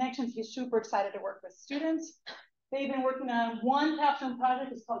lots of connections. He's super excited to work with students. They've been working on one capstone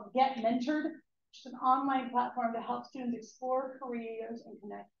project, it's called Get Mentored, which is an online platform to help students explore careers and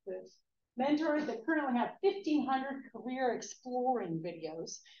connect with mentors. They currently have 1,500 career exploring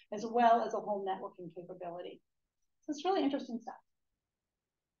videos, as well as a whole networking capability. So it's really interesting stuff.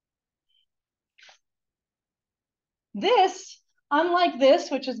 This, unlike this,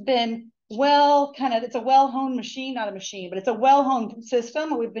 which has been it's a well-honed machine, not a machine, but it's a well-honed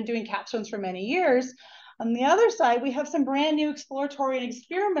system. We've been doing capstones for many years. On the other side, we have some brand new exploratory and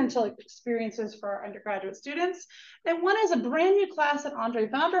experimental experiences for our undergraduate students. And one is a brand new class that Andre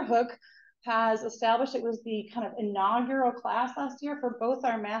Vanderhoek has established. It was the kind of inaugural class last year for both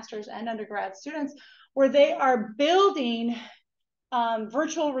our master's and undergrad students, where they are building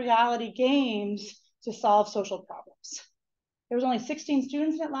virtual reality games to solve social problems. There was only 16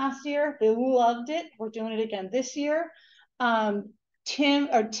 students in it last year. They loved it. We're doing it again this year. Tim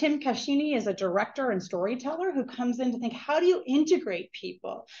Cascini is a director and storyteller who comes in to think, how do you integrate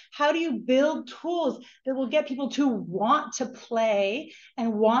people? How do you build tools that will get people to want to play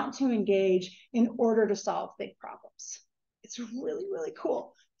and want to engage in order to solve big problems? It's really, really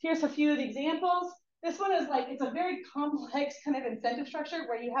cool. Here's a few of the examples. This one is like, it's a very complex kind of incentive structure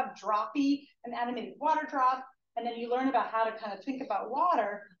where you have Droppy, an animated water drop, and then you learn about how to kind of think about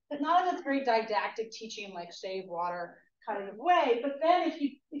water, but not in a very didactic teaching like save water kind of way. But then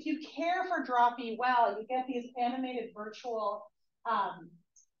if you care for Droppy well, you get these animated virtual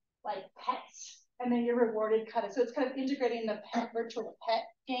like pets, and then you're rewarded kind of, so it's kind of integrating the virtual pet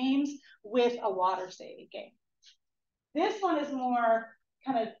games with a water saving game. This one is more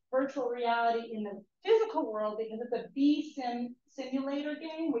kind of virtual reality in the physical world because it's a bee simulator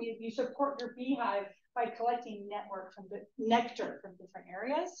game where you support your beehive by collecting nectar from different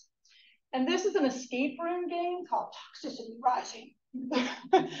areas. And this is an escape room game called Toxicity Rising,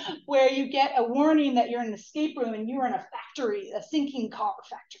 where you get a warning that you're in an escape room and you're in a factory, a sinking car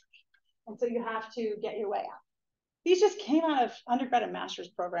factory. And so you have to get your way out. These just came out of undergrad and master's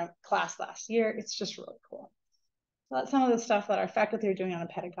program class last year. It's just really cool. So that's some of the stuff that our faculty are doing on a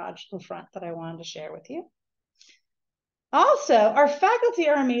pedagogical front that I wanted to share with you. Also, our faculty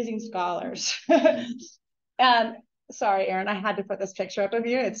are amazing scholars. And sorry, Erin, I had to put this picture up of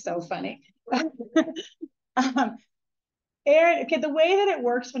you. It's so funny. Erin, okay, the way that it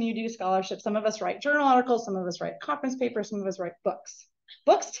works when you do scholarship, some of us write journal articles, some of us write conference papers, some of us write books.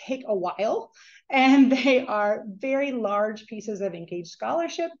 Books take a while, and they are very large pieces of engaged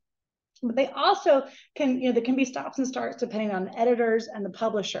scholarship. But they also can, there can be stops and starts depending on the editors and the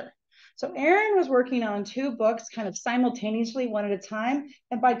publisher. So Erin was working on 2 books kind of simultaneously, one at a time.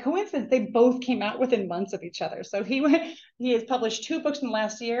 And by coincidence, they both came out within months of each other. So he has published 2 books in the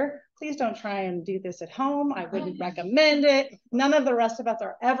last year. Please don't try and do this at home. I wouldn't recommend it. None of the rest of us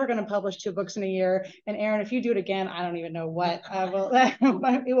are ever going to publish 2 books in a year. And Erin, if you do it again, I don't even know what.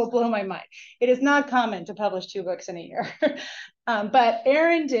 It will blow my mind. It is not common to publish 2 books in a year. But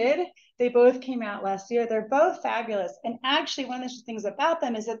Erin did. They both came out last year. They're both fabulous. And actually, one of the things about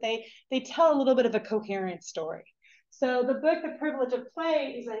them is that they tell a little bit of a coherent story. So the book, The Privilege of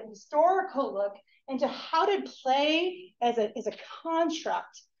Play, is a historical look into how did play as a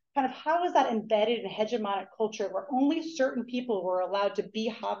construct, kind of how is that embedded in a hegemonic culture where only certain people were allowed to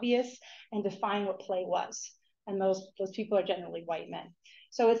be hobbyists and define what play was. and those people are generally white men.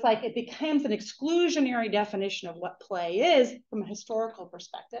 So it's like it becomes an exclusionary definition of what play is from a historical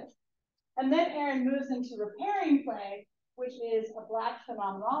perspective. And then Erin moves into repairing play, which is a Black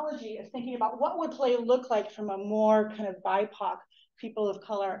phenomenology of thinking about what would play look like from a more kind of BIPOC, people of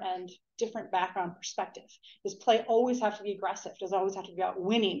color and different background perspective. Does play always have to be aggressive? Does it always have to be about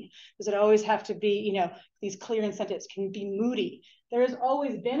winning? Does it always have to be, you know, these clear incentives? Can it be moody? There has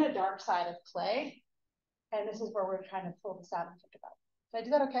always been a dark side of play. And this is where we're trying to pull this out and think about it. Did I do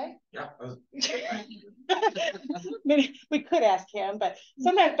that okay? Yeah. Maybe we could ask him, but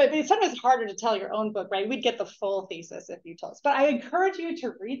sometimes it's harder to tell your own book, right? We'd get the full thesis if you told us. But I encourage you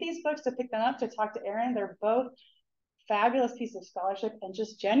to read these books, to pick them up, to talk to Erin. They're both fabulous piece of scholarship and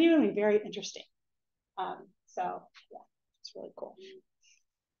just genuinely very interesting. So yeah, it's really cool.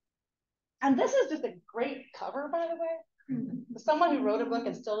 And this is just a great cover, by the way. Someone who wrote a book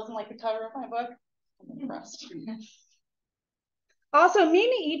and still doesn't like the cover of my book, I'm impressed. Also,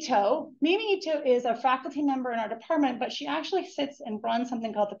 Mimi Ito. Mimi Ito is a faculty member in our department, but she actually sits and runs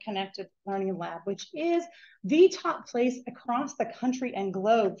something called the Connected Learning Lab, which is the top place across the country and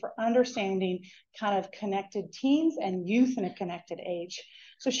globe for understanding kind of connected teens and youth in a connected age.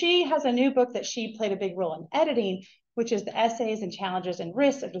 So she has a new book that she played a big role in editing, which is the Essays and Challenges and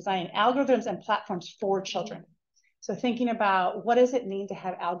Risks of Designing Algorithms and Platforms for Children. So thinking about what does it mean to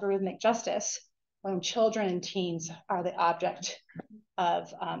have algorithmic justice when children and teens are the object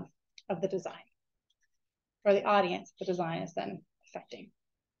of the design, or the audience the design is then affecting.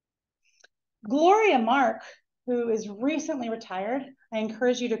 Gloria Mark, who is recently retired, I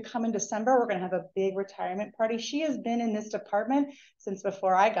encourage you to come in December. We're gonna have a big retirement party. She has been in this department since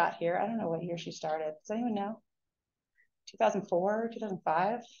before I got here. I don't know what year she started. Does anyone know? 2004,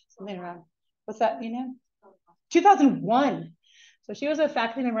 2005, something around. What's that, you know? 2001. So she was a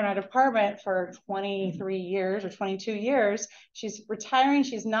faculty member in our department for 23 years or 22 years. She's retiring.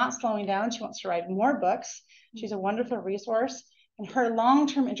 She's not slowing down. She wants to write more books. She's a wonderful resource. And her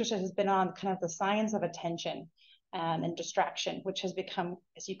long-term interest has been on kind of the science of attention and distraction, which has become,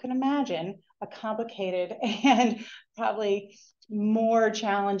 as you can imagine, a complicated and probably more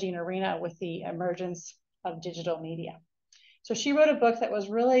challenging arena with the emergence of digital media. So she wrote a book that was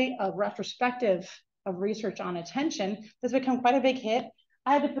really a retrospective of research on attention. That's become quite a big hit.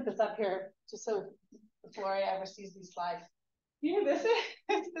 I had to put this up here just so Gloria ever sees these slides. You know, this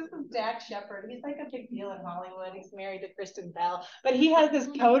is Dak Shepard. He's like a big deal in Hollywood. He's married to Kristen Bell, but he has this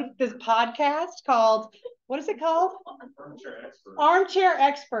podcast called, what is it called? Armchair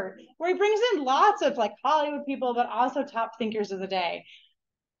Expert, where he brings in lots of like Hollywood people, but also top thinkers of the day.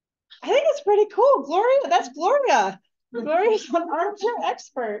 I think it's pretty cool. Gloria, that's Gloria. Gloria's an armchair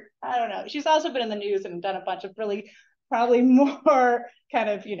expert. I don't know. She's also been in the news and done a bunch of really probably more kind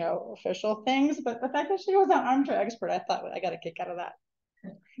of, you know, official things. But the fact that she was an armchair expert, I thought I got a kick out of that.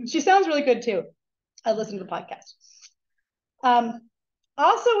 She sounds really good too. I listened to the podcast.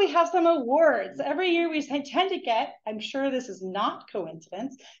 Also, we have some awards. Every year we tend to get, I'm sure this is not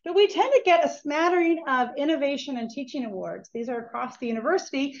coincidence, but we tend to get a smattering of innovation and teaching awards. These are across the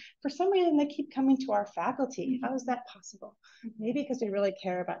university. For some reason, they keep coming to our faculty. How is that possible? Maybe because we really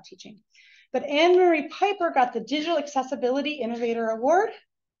care about teaching. But Anne-Marie Piper got the Digital Accessibility Innovator Award,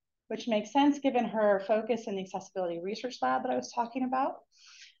 which makes sense given her focus in the Accessibility Research Lab that I was talking about.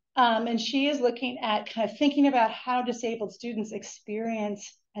 And she is looking at kind of thinking about how disabled students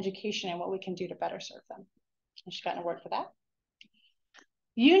experience education and what we can do to better serve them. And she got an award for that.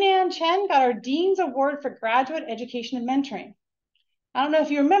 Yunan Chen got our Dean's Award for Graduate Education and Mentoring. I don't know if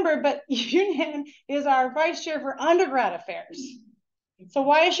you remember, but Yunan is our Vice Chair for Undergrad Affairs. So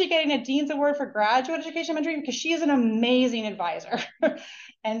why is she getting a Dean's Award for Graduate Education and Mentoring? Because she is an amazing advisor.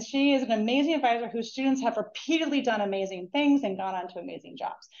 And she is an amazing advisor whose students have repeatedly done amazing things and gone on to amazing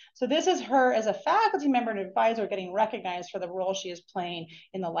jobs. So this is her as a faculty member and advisor getting recognized for the role she is playing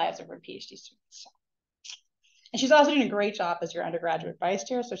in the lives of her PhD students. And she's also doing a great job as your undergraduate vice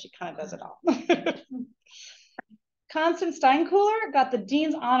chair, so she kind of does it all. Constance Steinkühler got the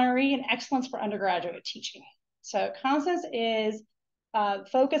Dean's Honoree in Excellence for Undergraduate Teaching. So Constance is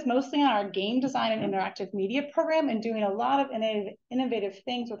focused mostly on our game design and interactive media program and doing a lot of innovative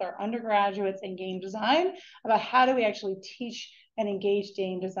things with our undergraduates in game design about how do we actually teach and engage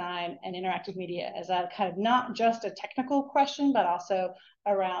game design and interactive media as a kind of not just a technical question, but also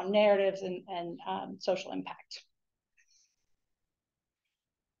around narratives and social impact.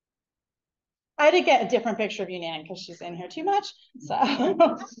 I had to get a different picture of Yunan because she's in here too much. So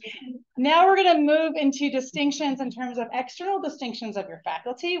now we're going to move into distinctions in terms of external distinctions of your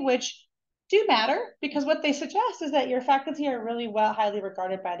faculty, which do matter because what they suggest is that your faculty are really highly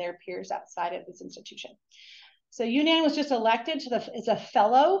regarded by their peers outside of this institution. So Yunnan was just elected as a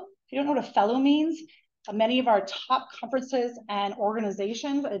fellow. If you don't know what a fellow means, many of our top conferences and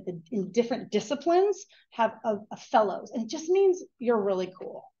organizations in different disciplines have a fellows, and it just means you're really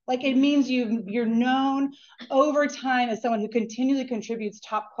cool. Like it means you're known over time as someone who continually contributes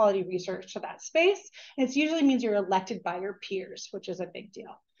top quality research to that space. And it usually means you're elected by your peers, which is a big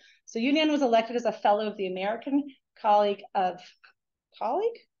deal. So Yunnan was elected as a fellow of the American College? Is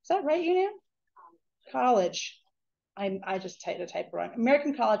that right, Yunnan? College. I just typed the typo wrong.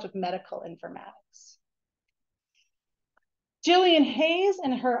 American College of Medical Informatics. Jillian Hayes,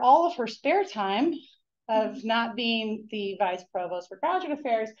 in all of her spare time of not being the vice provost for graduate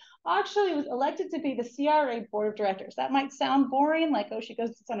affairs, actually was elected to be the CRA board of directors. That might sound boring, like, oh, she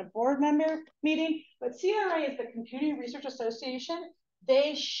goes to a board member meeting, but CRA is the Computing Research Association.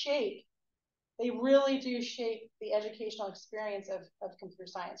 They really do shape the educational experience of computer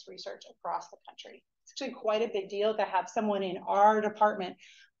science research across the country. It's actually quite a big deal to have someone in our department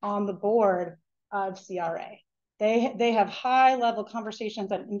on the board of CRA. They have high level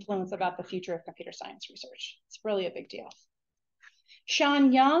conversations and influence about the future of computer science research. It's really a big deal.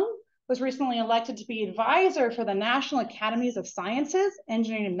 Sean Young was recently elected to be advisor for the National Academies of Sciences,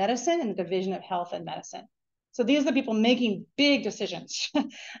 Engineering and Medicine, and the Division of Health and Medicine. So these are the people making big decisions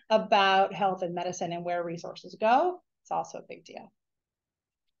about health and medicine and where resources go. It's also a big deal.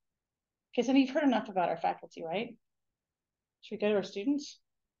 Okay, so you've heard enough about our faculty, right? Should we go to our students?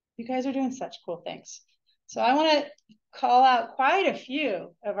 You guys are doing such cool things. So I want to call out quite a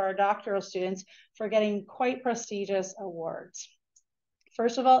few of our doctoral students for getting quite prestigious awards.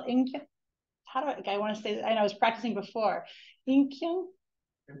 First of all, I want to say that, I know I was practicing before. In-kyung,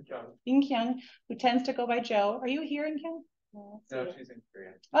 who tends to go by Joe. Are you here, In-kyung? No, she's in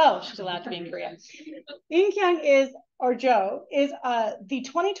Korea. Oh, she's allowed to be in Korea. In-kyung Joe is the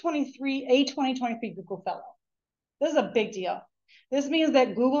 2023 Google Fellow. This is a big deal. This means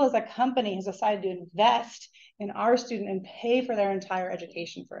that Google as a company has decided to invest in our student and pay for their entire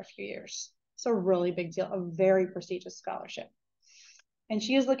education for a few years. It's a really big deal, a very prestigious scholarship. And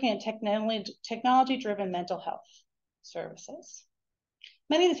she is looking at technology-driven mental health services.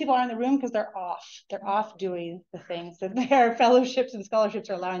 Many of these people are in the room because they're off. They're off doing the things that their fellowships and scholarships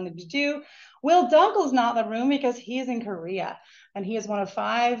are allowing them to do. Will Dunkel's not in the room because he is in Korea. And he is one of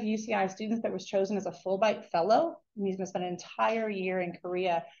 5 UCI students that was chosen as a Fulbright fellow. And he's going to spend an entire year in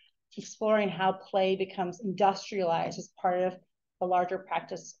Korea exploring how play becomes industrialized as part of the larger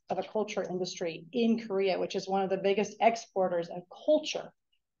practice of a culture industry in Korea, which is one of the biggest exporters of culture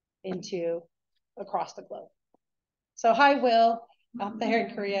across the globe. So hi, Will. Out there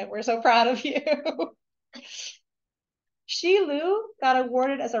in Korea. We're so proud of you. Shi Lu got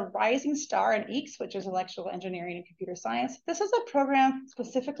awarded as a rising star in EECS, which is electrical engineering and computer science. This is a program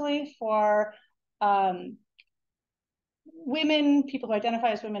specifically for women, people who identify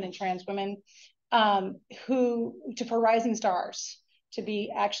as women and trans women, for rising stars, to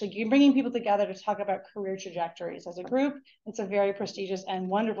be actually bringing people together to talk about career trajectories as a group. It's a very prestigious and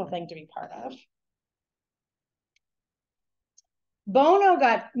wonderful thing to be part of. Bono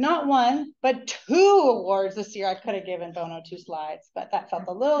got not 1, but 2 awards this year. I could have given Bono 2 slides, but that felt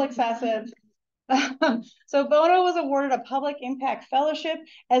a little excessive. So Bono was awarded a Public Impact Fellowship,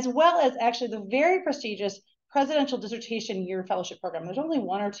 as well as actually the very prestigious Presidential Dissertation Year Fellowship Program. There's only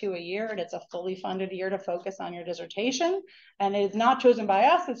 1 or 2 a year, and it's a fully funded year to focus on your dissertation. And it's not chosen by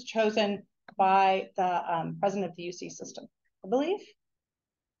us, it's chosen by the president of the UC system, I believe,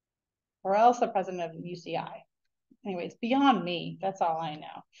 or else the president of UCI. Anyways, beyond me, that's all I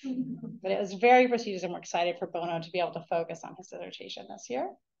know. But it was very prestigious, and we're excited for Bono to be able to focus on his dissertation this year.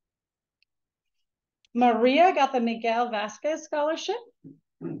 Maria got the Miguel Vasquez Scholarship.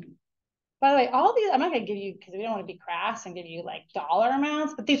 By the way, all these, I'm not going to give you, because we don't want to be crass and give you like dollar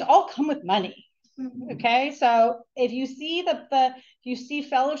amounts, but these all come with money. Okay, so if you see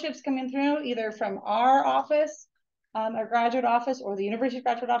fellowships coming through, either from our office, our graduate office, or the university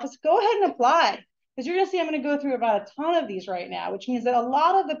graduate office, go ahead and apply. Because you're going to see I'm going to go through about a ton of these right now, which means that a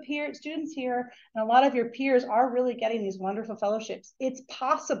lot of the students here and a lot of your peers are really getting these wonderful fellowships. It's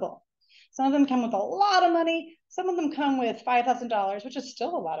possible. Some of them come with a lot of money. Some of them come with $5,000, which is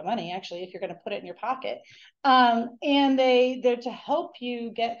still a lot of money, actually, if you're going to put it in your pocket. And they're to help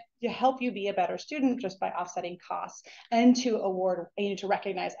you be a better student just by offsetting costs and to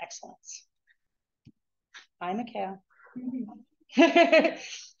recognize excellence. Hi, Mikhail.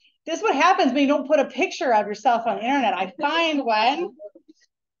 This is what happens when you don't put a picture of yourself on the internet. I find one.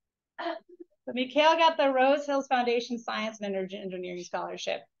 So Mikhail got the Rose Hills Foundation Science and Engineering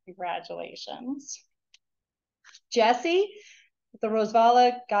Scholarship. Congratulations. Jesse the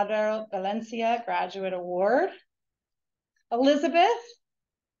Rosvala Gadar Valencia Graduate Award. Elizabeth,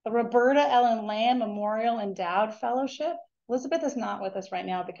 the Roberta Ellen Lamb Memorial Endowed Fellowship. Elizabeth is not with us right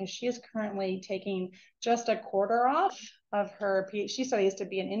now because she is currently taking just a quarter off of her PhD studies to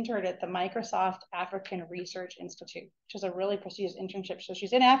be an intern at the Microsoft African Research Institute, which is a really prestigious internship. So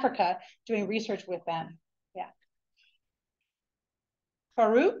she's in Africa doing research with them. Yeah.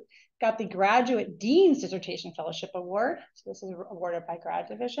 Farouk got the Graduate Dean's Dissertation Fellowship Award. So this is awarded by Grad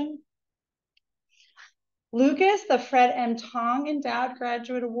Division. Lucas, the Fred M. Tong Endowed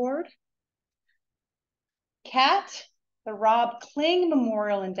Graduate Award. Kat, the Rob Kling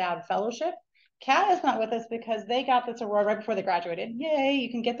Memorial Endowed Fellowship. Kat is not with us because they got this award right before they graduated. Yay, you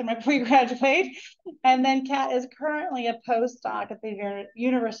can get them right before you graduate. And then Kat is currently a postdoc at the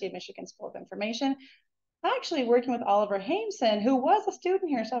University of Michigan School of Information, actually working with Oliver Hameson, who was a student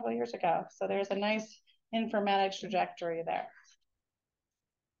here several years ago. So there's a nice informatics trajectory there.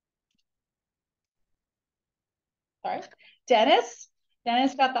 Sorry. Dennis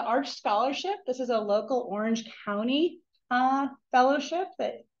got the Arch Scholarship. This is a local Orange County fellowship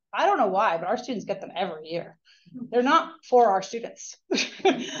that I don't know why, but our students get them every year. They're not for our students,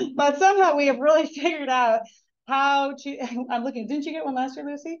 but somehow we have really figured out how to, I'm looking, didn't you get one last year,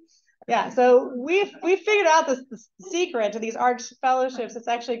 Lucy? Yeah, so we figured out the secret to these Arch Fellowships. It's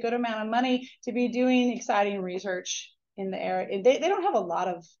actually a good amount of money to be doing exciting research in the area. They don't have a lot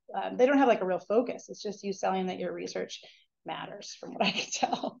of, they don't have like a real focus. It's just you selling that your research matters from what I can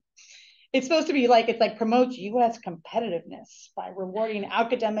tell. It's supposed to be like, it's like promotes US competitiveness by rewarding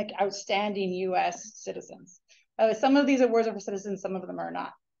academic outstanding US citizens. Some of these awards are for citizens, some of them are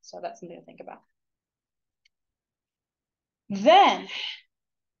not. So that's something to think about. Then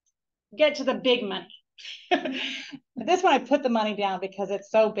get to the big money. This one I put the money down because it's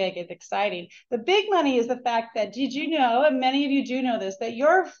so big and exciting. The big money is the fact that, did you know, and many of you do know this, that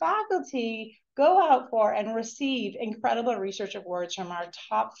your faculty go out for and receive incredible research awards from our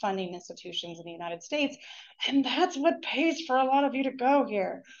top funding institutions in the United States. And that's what pays for a lot of you to go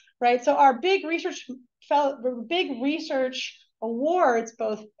here, right? So our big research awards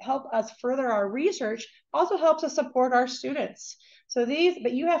both help us further our research, also helps us support our students. So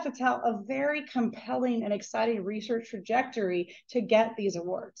but you have to tell a very compelling and exciting research trajectory to get these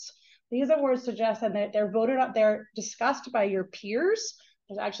awards. These awards suggest that they're voted up, they're discussed by your peers.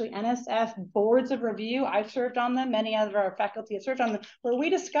 There's actually NSF boards of review. I've served on them. Many of our faculty have served on them, where we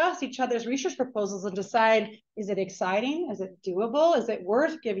discuss each other's research proposals and decide, is it exciting? Is it doable? Is it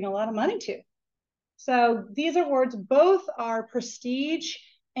worth giving a lot of money to? So these awards both are prestige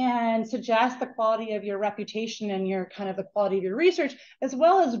and suggest the quality of your reputation and your kind of the quality of your research, as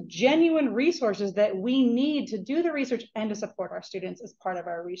well as genuine resources that we need to do the research and to support our students as part of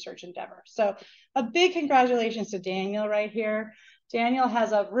our research endeavor. So a big congratulations to Daniel right here. Daniel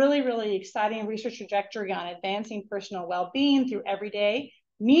has a really, really exciting research trajectory on advancing personal well-being through everyday,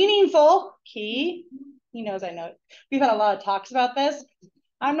 meaningful, key. He knows I know. We've had a lot of talks about this.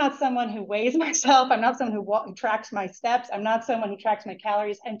 I'm not someone who weighs myself. I'm not someone who tracks my steps. I'm not someone who tracks my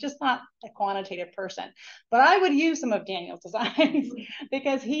calories. I'm just not a quantitative person. But I would use some of Daniel's designs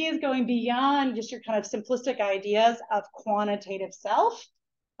because he is going beyond just your kind of simplistic ideas of quantitative self,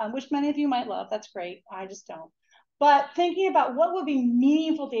 which many of you might love. That's great. I just don't. But thinking about what would be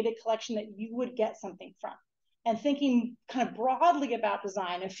meaningful data collection that you would get something from, and thinking kind of broadly about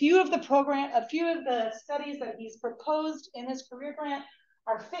design. A few of the studies that he's proposed in his career grant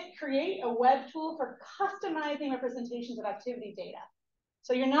are Create, a web tool for customizing representations of activity data.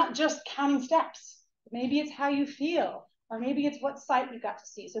 So you're not just counting steps. Maybe it's how you feel, or maybe it's what site you got to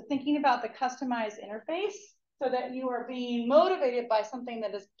see. So thinking about the customized interface so that you are being motivated by something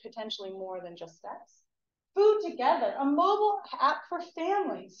that is potentially more than just steps. Food Together, a mobile app for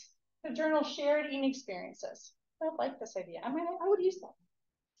families to journal shared eating experiences. I like this idea. I would use that.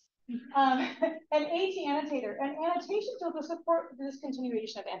 An AT annotator, an annotation tool to support the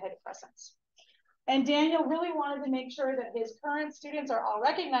discontinuation of antidepressants. And Daniel really wanted to make sure that his current students are all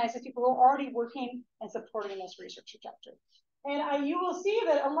recognized as people who are already working and supporting this research trajectory. And you will see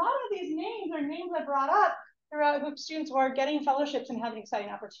that a lot of these names are names I brought up throughout students who are getting fellowships and having exciting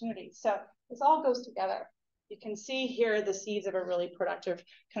opportunities. So this all goes together. You can see here the seeds of a really productive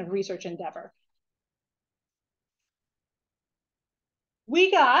kind of research endeavor. We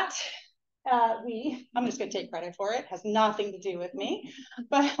got, I'm just going to take credit for it, has nothing to do with me,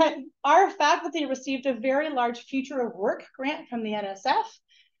 but our faculty received a very large Future of Work grant from the NSF.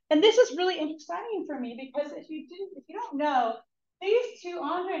 And this is really exciting for me because if you don't know, these two,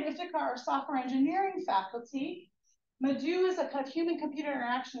 Andre and Ishikar, are software engineering faculty. Madhu is a kind of human-computer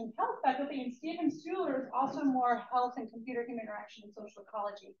interaction and health faculty, and Stephen Stuhler is also more health and computer-human interaction and social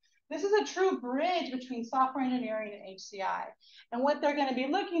ecology. This is a true bridge between software engineering and HCI. And what they're going to be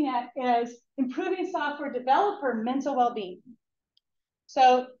looking at is improving software developer mental well-being.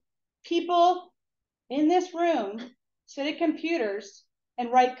 So people in this room sit at computers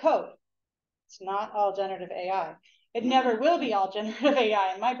and write code. It's not all generative AI. It never will be all generative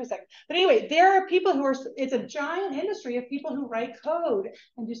AI in my perspective. But anyway, there are people who are, it's a giant industry of people who write code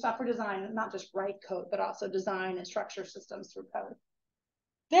and do software design, not just write code, but also design and structure systems through code.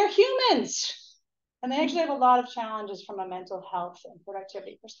 They're humans. And they actually have a lot of challenges from a mental health and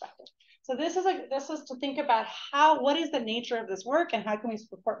productivity perspective. So this is to think about what is the nature of this work and how can we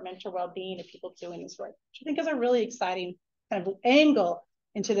support mental well-being of people doing this work, which I think is a really exciting kind of angle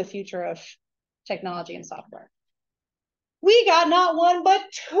into the future of technology and software. We got not one, but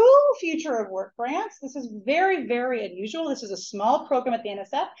 2 Future of Work grants. This is very, very unusual. This is a small program at the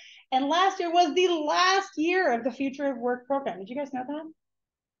NSF. And last year was the last year of the Future of Work program. Did you guys know that?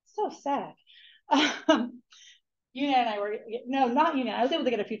 So sad. Una and I were, no, not Una. I was able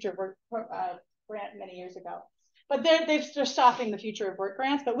to get a Future of Work grant many years ago. But they're stopping the Future of Work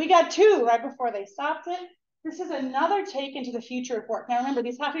grants. But we got 2 right before they stopped it. This is another take into the future of work. Now remember,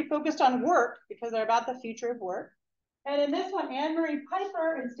 these have to be focused on work because they're about the future of work. And in this one, Anne-Marie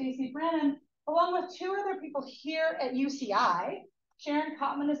Piper and Stacy Brennan, along with 2 other people here at UCI, Sharon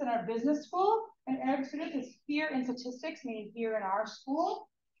Kottman is in our business school, and Eric Sudip is here in statistics, meaning here in our school,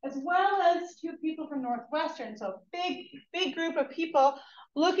 as well as 2 people from Northwestern. So big group of people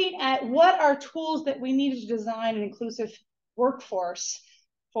looking at what are tools that we need to design an inclusive workforce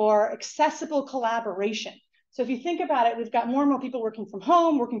for accessible collaboration. So if you think about it, we've got more and more people working from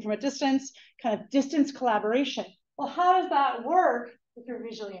home, working from a distance, kind of distance collaboration. Well, how does that work if you're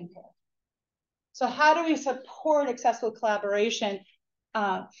visually impaired? So how do we support accessible collaboration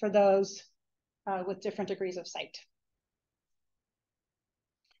for those with different degrees of sight?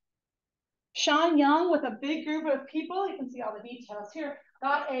 Sean Young, with a big group of people, you can see all the details here,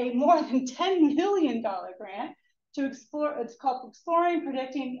 got a more than $10 million grant to explore, it's called Exploring,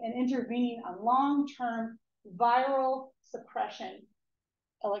 Predicting, and Intervening on Long-Term Viral Suppression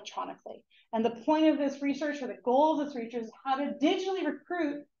Electronically. And the point of this research, or the goal of this research, is how to digitally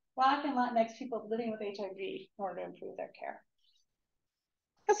recruit Black and Latinx people living with HIV in order to improve their care.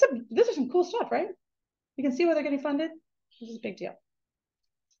 This is some cool stuff, right? You can see where they're getting funded. This is a big deal.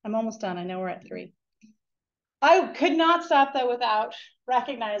 I'm almost done. I know we're at 3. I could not stop though without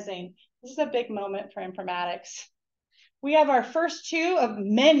recognizing this is a big moment for informatics. We have our first 2 of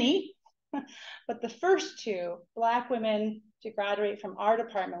many, but the first 2 Black women to graduate from our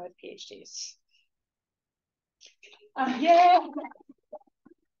department with PhDs. Yeah.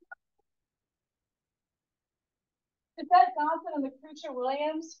 Yvette Johnson and Lucretia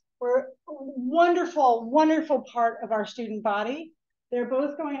Williams were a wonderful, wonderful part of our student body. They're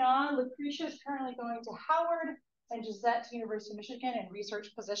both going on. Lucretia is currently going to Howard and Gisette to University of Michigan in research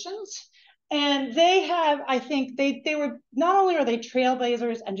positions. And they have, I think, they were, not only are they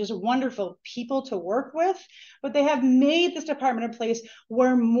trailblazers and just wonderful people to work with, but they have made this department a place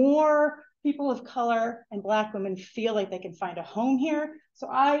where more people of color and Black women feel like they can find a home here. So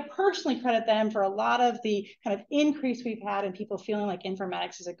I personally credit them for a lot of the kind of increase we've had in people feeling like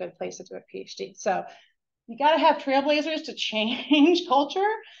informatics is a good place to do a PhD. So you got to have trailblazers to change culture.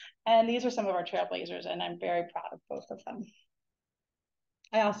 And these are some of our trailblazers, and I'm very proud of both of them.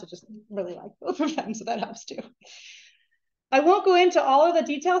 I also just really like both of them, so that helps too. I won't go into all of the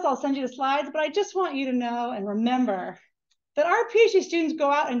details. I'll send you the slides, but I just want you to know and remember that our PhD students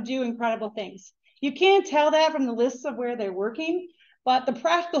go out and do incredible things. You can't tell that from the lists of where they're working, but the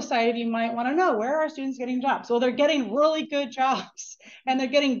practical side of you might want to know, where are our students getting jobs? Well, they're getting really good jobs, and they're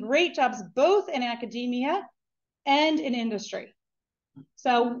getting great jobs both in academia and in industry.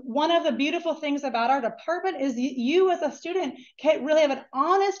 So one of the beautiful things about our department is you as a student can really have an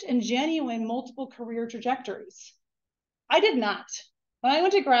honest and genuine multiple career trajectories. I did not. When I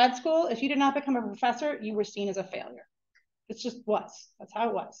went to grad school, if you did not become a professor, you were seen as a failure. It just was. That's how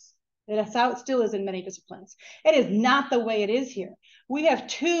it was. That's how it still is in many disciplines. It is not the way it is here. We have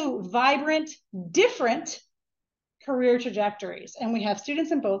 2 vibrant, different career trajectories, and we have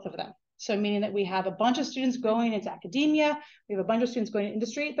students in both of them. So meaning that we have a bunch of students going into academia, we have a bunch of students going into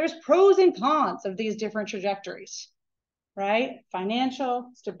industry. There's pros and cons of these different trajectories, right?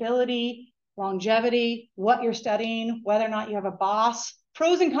 Financial, stability, longevity, what you're studying, whether or not you have a boss,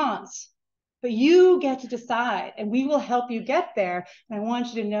 pros and cons. But you get to decide, and we will help you get there. And I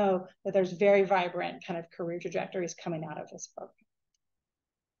want you to know that there's very vibrant kind of career trajectories coming out of this program.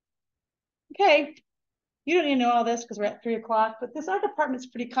 Okay, You don't need to know all this because we're at 3 o'clock, but our department's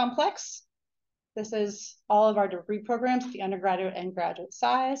pretty complex. This is all of our degree programs, the undergraduate and graduate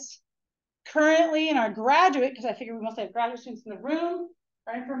size. Currently in our graduate, because I figure we mostly have graduate students in the room,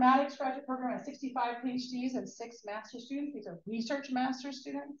 our informatics graduate program has 65 PhDs and 6 master students. These are research master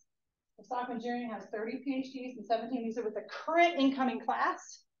students. The software engineering has 30 PhDs and 17. These are with the current incoming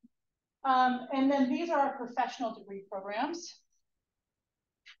class. And then these are our professional degree programs,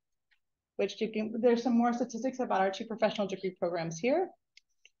 which there's some more statistics about our 2 professional degree programs here.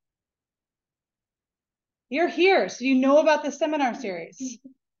 You're here, so you know about the seminar series,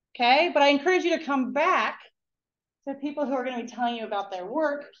 okay? But I encourage you to come back to people who are going to be telling you about their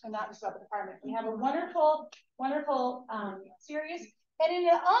work and not just about the department. We have a wonderful, wonderful series. And in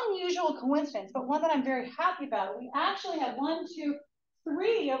an unusual coincidence, but one that I'm very happy about, we actually have 1, 2,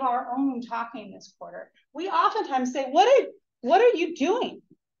 3 of our own talking this quarter. We oftentimes say, what are you doing?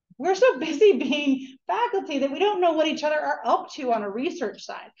 We're so busy being faculty that we don't know what each other are up to on a research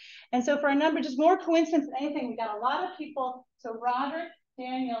side. And so for a number, just more coincidence than anything, we got a lot of people. So Roderick,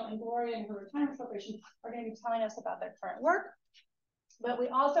 Daniel, and Gloria in her retirement celebration are going to be telling us about their current work. But we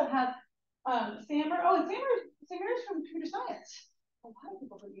also have Sammer. Oh, and Sammer's from computer science. A lot of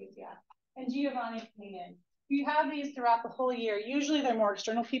people who use, yeah. And Giovanni came in. You have these throughout the whole year. Usually they're more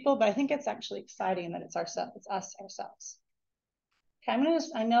external people, but I think it's actually exciting that it's us ourselves. Okay,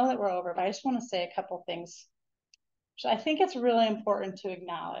 I know that we're over, but I just want to say a couple things. So I think it's really important to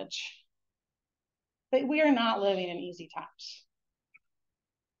acknowledge that we are not living in easy times.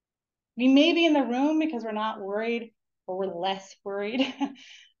 We may be in the room because we're not worried, or we're less worried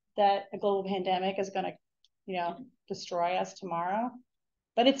that a global pandemic is going to, destroy us tomorrow,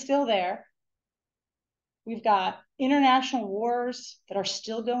 but it's still there. We've got international wars that are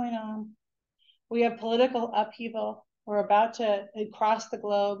still going on. We have political upheaval. We're about to cross the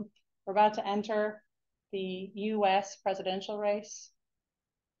globe. We're about to enter the US presidential race.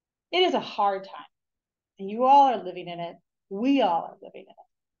 It is a hard time, and you all are living in it. We all are living in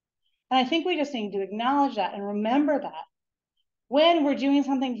it. And I think we just need to acknowledge that and remember that when we're doing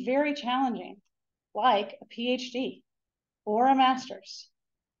something very challenging, like a PhD or a master's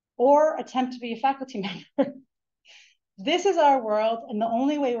or attempt to be a faculty member. This is our world, and the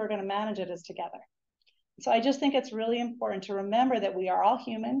only way we're going to manage it is together. So I just think it's really important to remember that we are all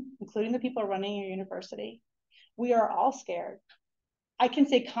human, including the people running your university. We are all scared. I can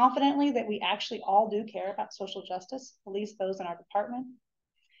say confidently that we actually all do care about social justice, at least those in our department.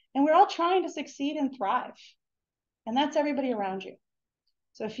 And we're all trying to succeed and thrive. And that's everybody around you.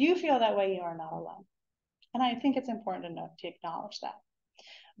 So if you feel that way, you are not alone. And I think it's important to acknowledge that.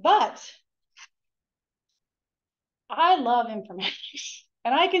 But I love informatics.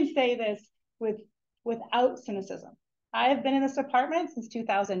 And I can say this without cynicism. I have been in this department since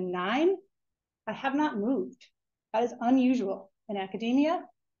 2009. I have not moved. That is unusual in academia.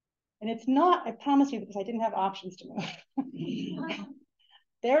 And it's not, I promise you, because I didn't have options to move.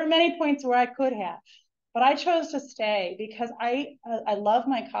 There were many points where I could have, but I chose to stay because I love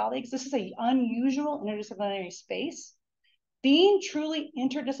my colleagues. This is an unusual interdisciplinary space. Being truly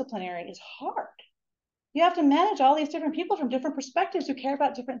interdisciplinary is hard. You have to manage all these different people from different perspectives who care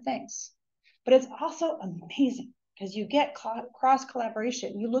about different things. But it's also amazing because you get cross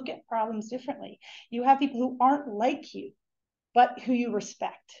collaboration. You look at problems differently. You have people who aren't like you, but who you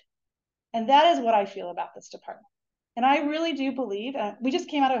respect. And that is what I feel about this department. And I really do believe, we just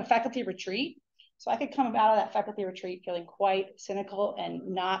came out of a faculty retreat. So I could come out of that faculty retreat feeling quite cynical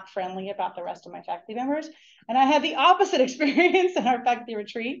and not friendly about the rest of my faculty members. And I had the opposite experience in our faculty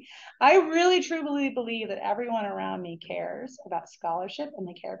retreat. I really truly believe that everyone around me cares about scholarship and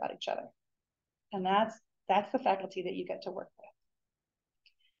they care about each other. And that's the faculty that you get to work with.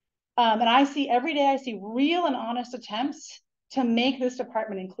 And I see every day, I see real and honest attempts to make this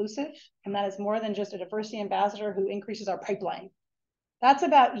department inclusive. And that is more than just a diversity ambassador who increases our pipeline. That's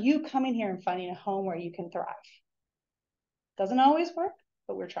about you coming here and finding a home where you can thrive. Doesn't always work,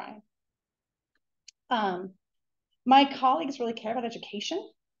 but we're trying. My colleagues really care about education.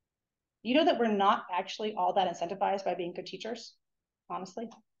 You know that we're not actually all that incentivized by being good teachers, honestly.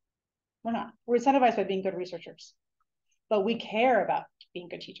 We're not. We're incentivized by being good researchers. But we care about being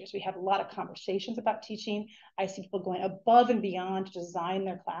good teachers. We have a lot of conversations about teaching. I see people going above and beyond to design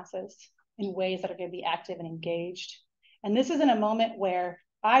their classes in ways that are going to be active and engaged. And this is in a moment where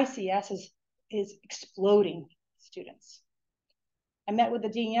ICS is exploding students. I met with the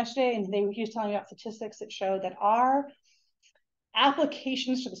dean yesterday, and he was telling me about statistics that showed that our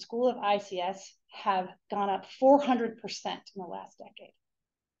applications to the School of ICS have gone up 400% in the last decade.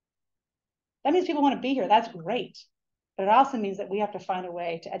 That means people want to be here. That's great. But it also means that we have to find a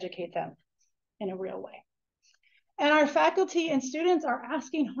way to educate them in a real way. And our faculty and students are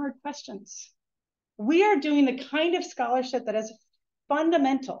asking hard questions. We are doing the kind of scholarship that is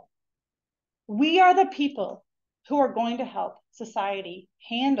fundamental. We are the people who are going to help society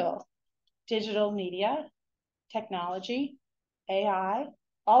handle digital media, technology, AI,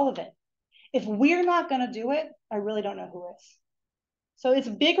 all of it. If we're not going to do it, I really don't know who is. So it's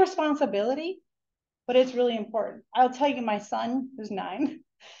a big responsibility, but it's really important. I'll tell you, my son, who's 9,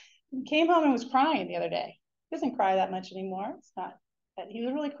 came home and was crying the other day. He doesn't cry that much anymore. It's not, but he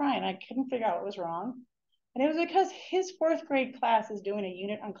was really crying. I couldn't figure out what was wrong. And it was because his 4th grade class is doing a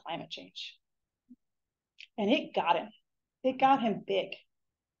unit on climate change. And it got him. It got him big.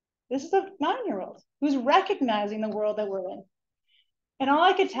 This is a 9-year-old who's recognizing the world that we're in. And all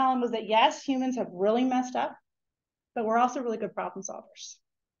I could tell him was that, yes, humans have really messed up, but we're also really good problem solvers.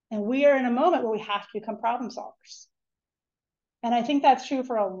 And we are in a moment where we have to become problem solvers. And I think that's true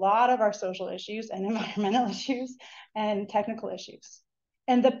for a lot of our social issues and environmental issues and technical issues.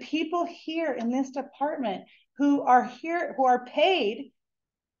 And the people here in this department who are here, who are paid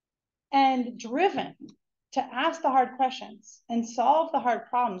and driven to ask the hard questions and solve the hard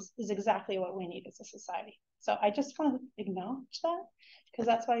problems is exactly what we need as a society. So I just want to acknowledge that because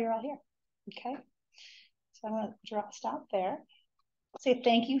that's why you're all here. Okay. So I'm going to stop there. Say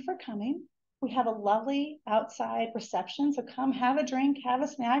thank you for coming. We have a lovely outside reception. So come have a drink, have a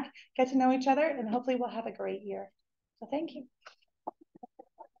snack, get to know each other, and hopefully we'll have a great year. So thank you.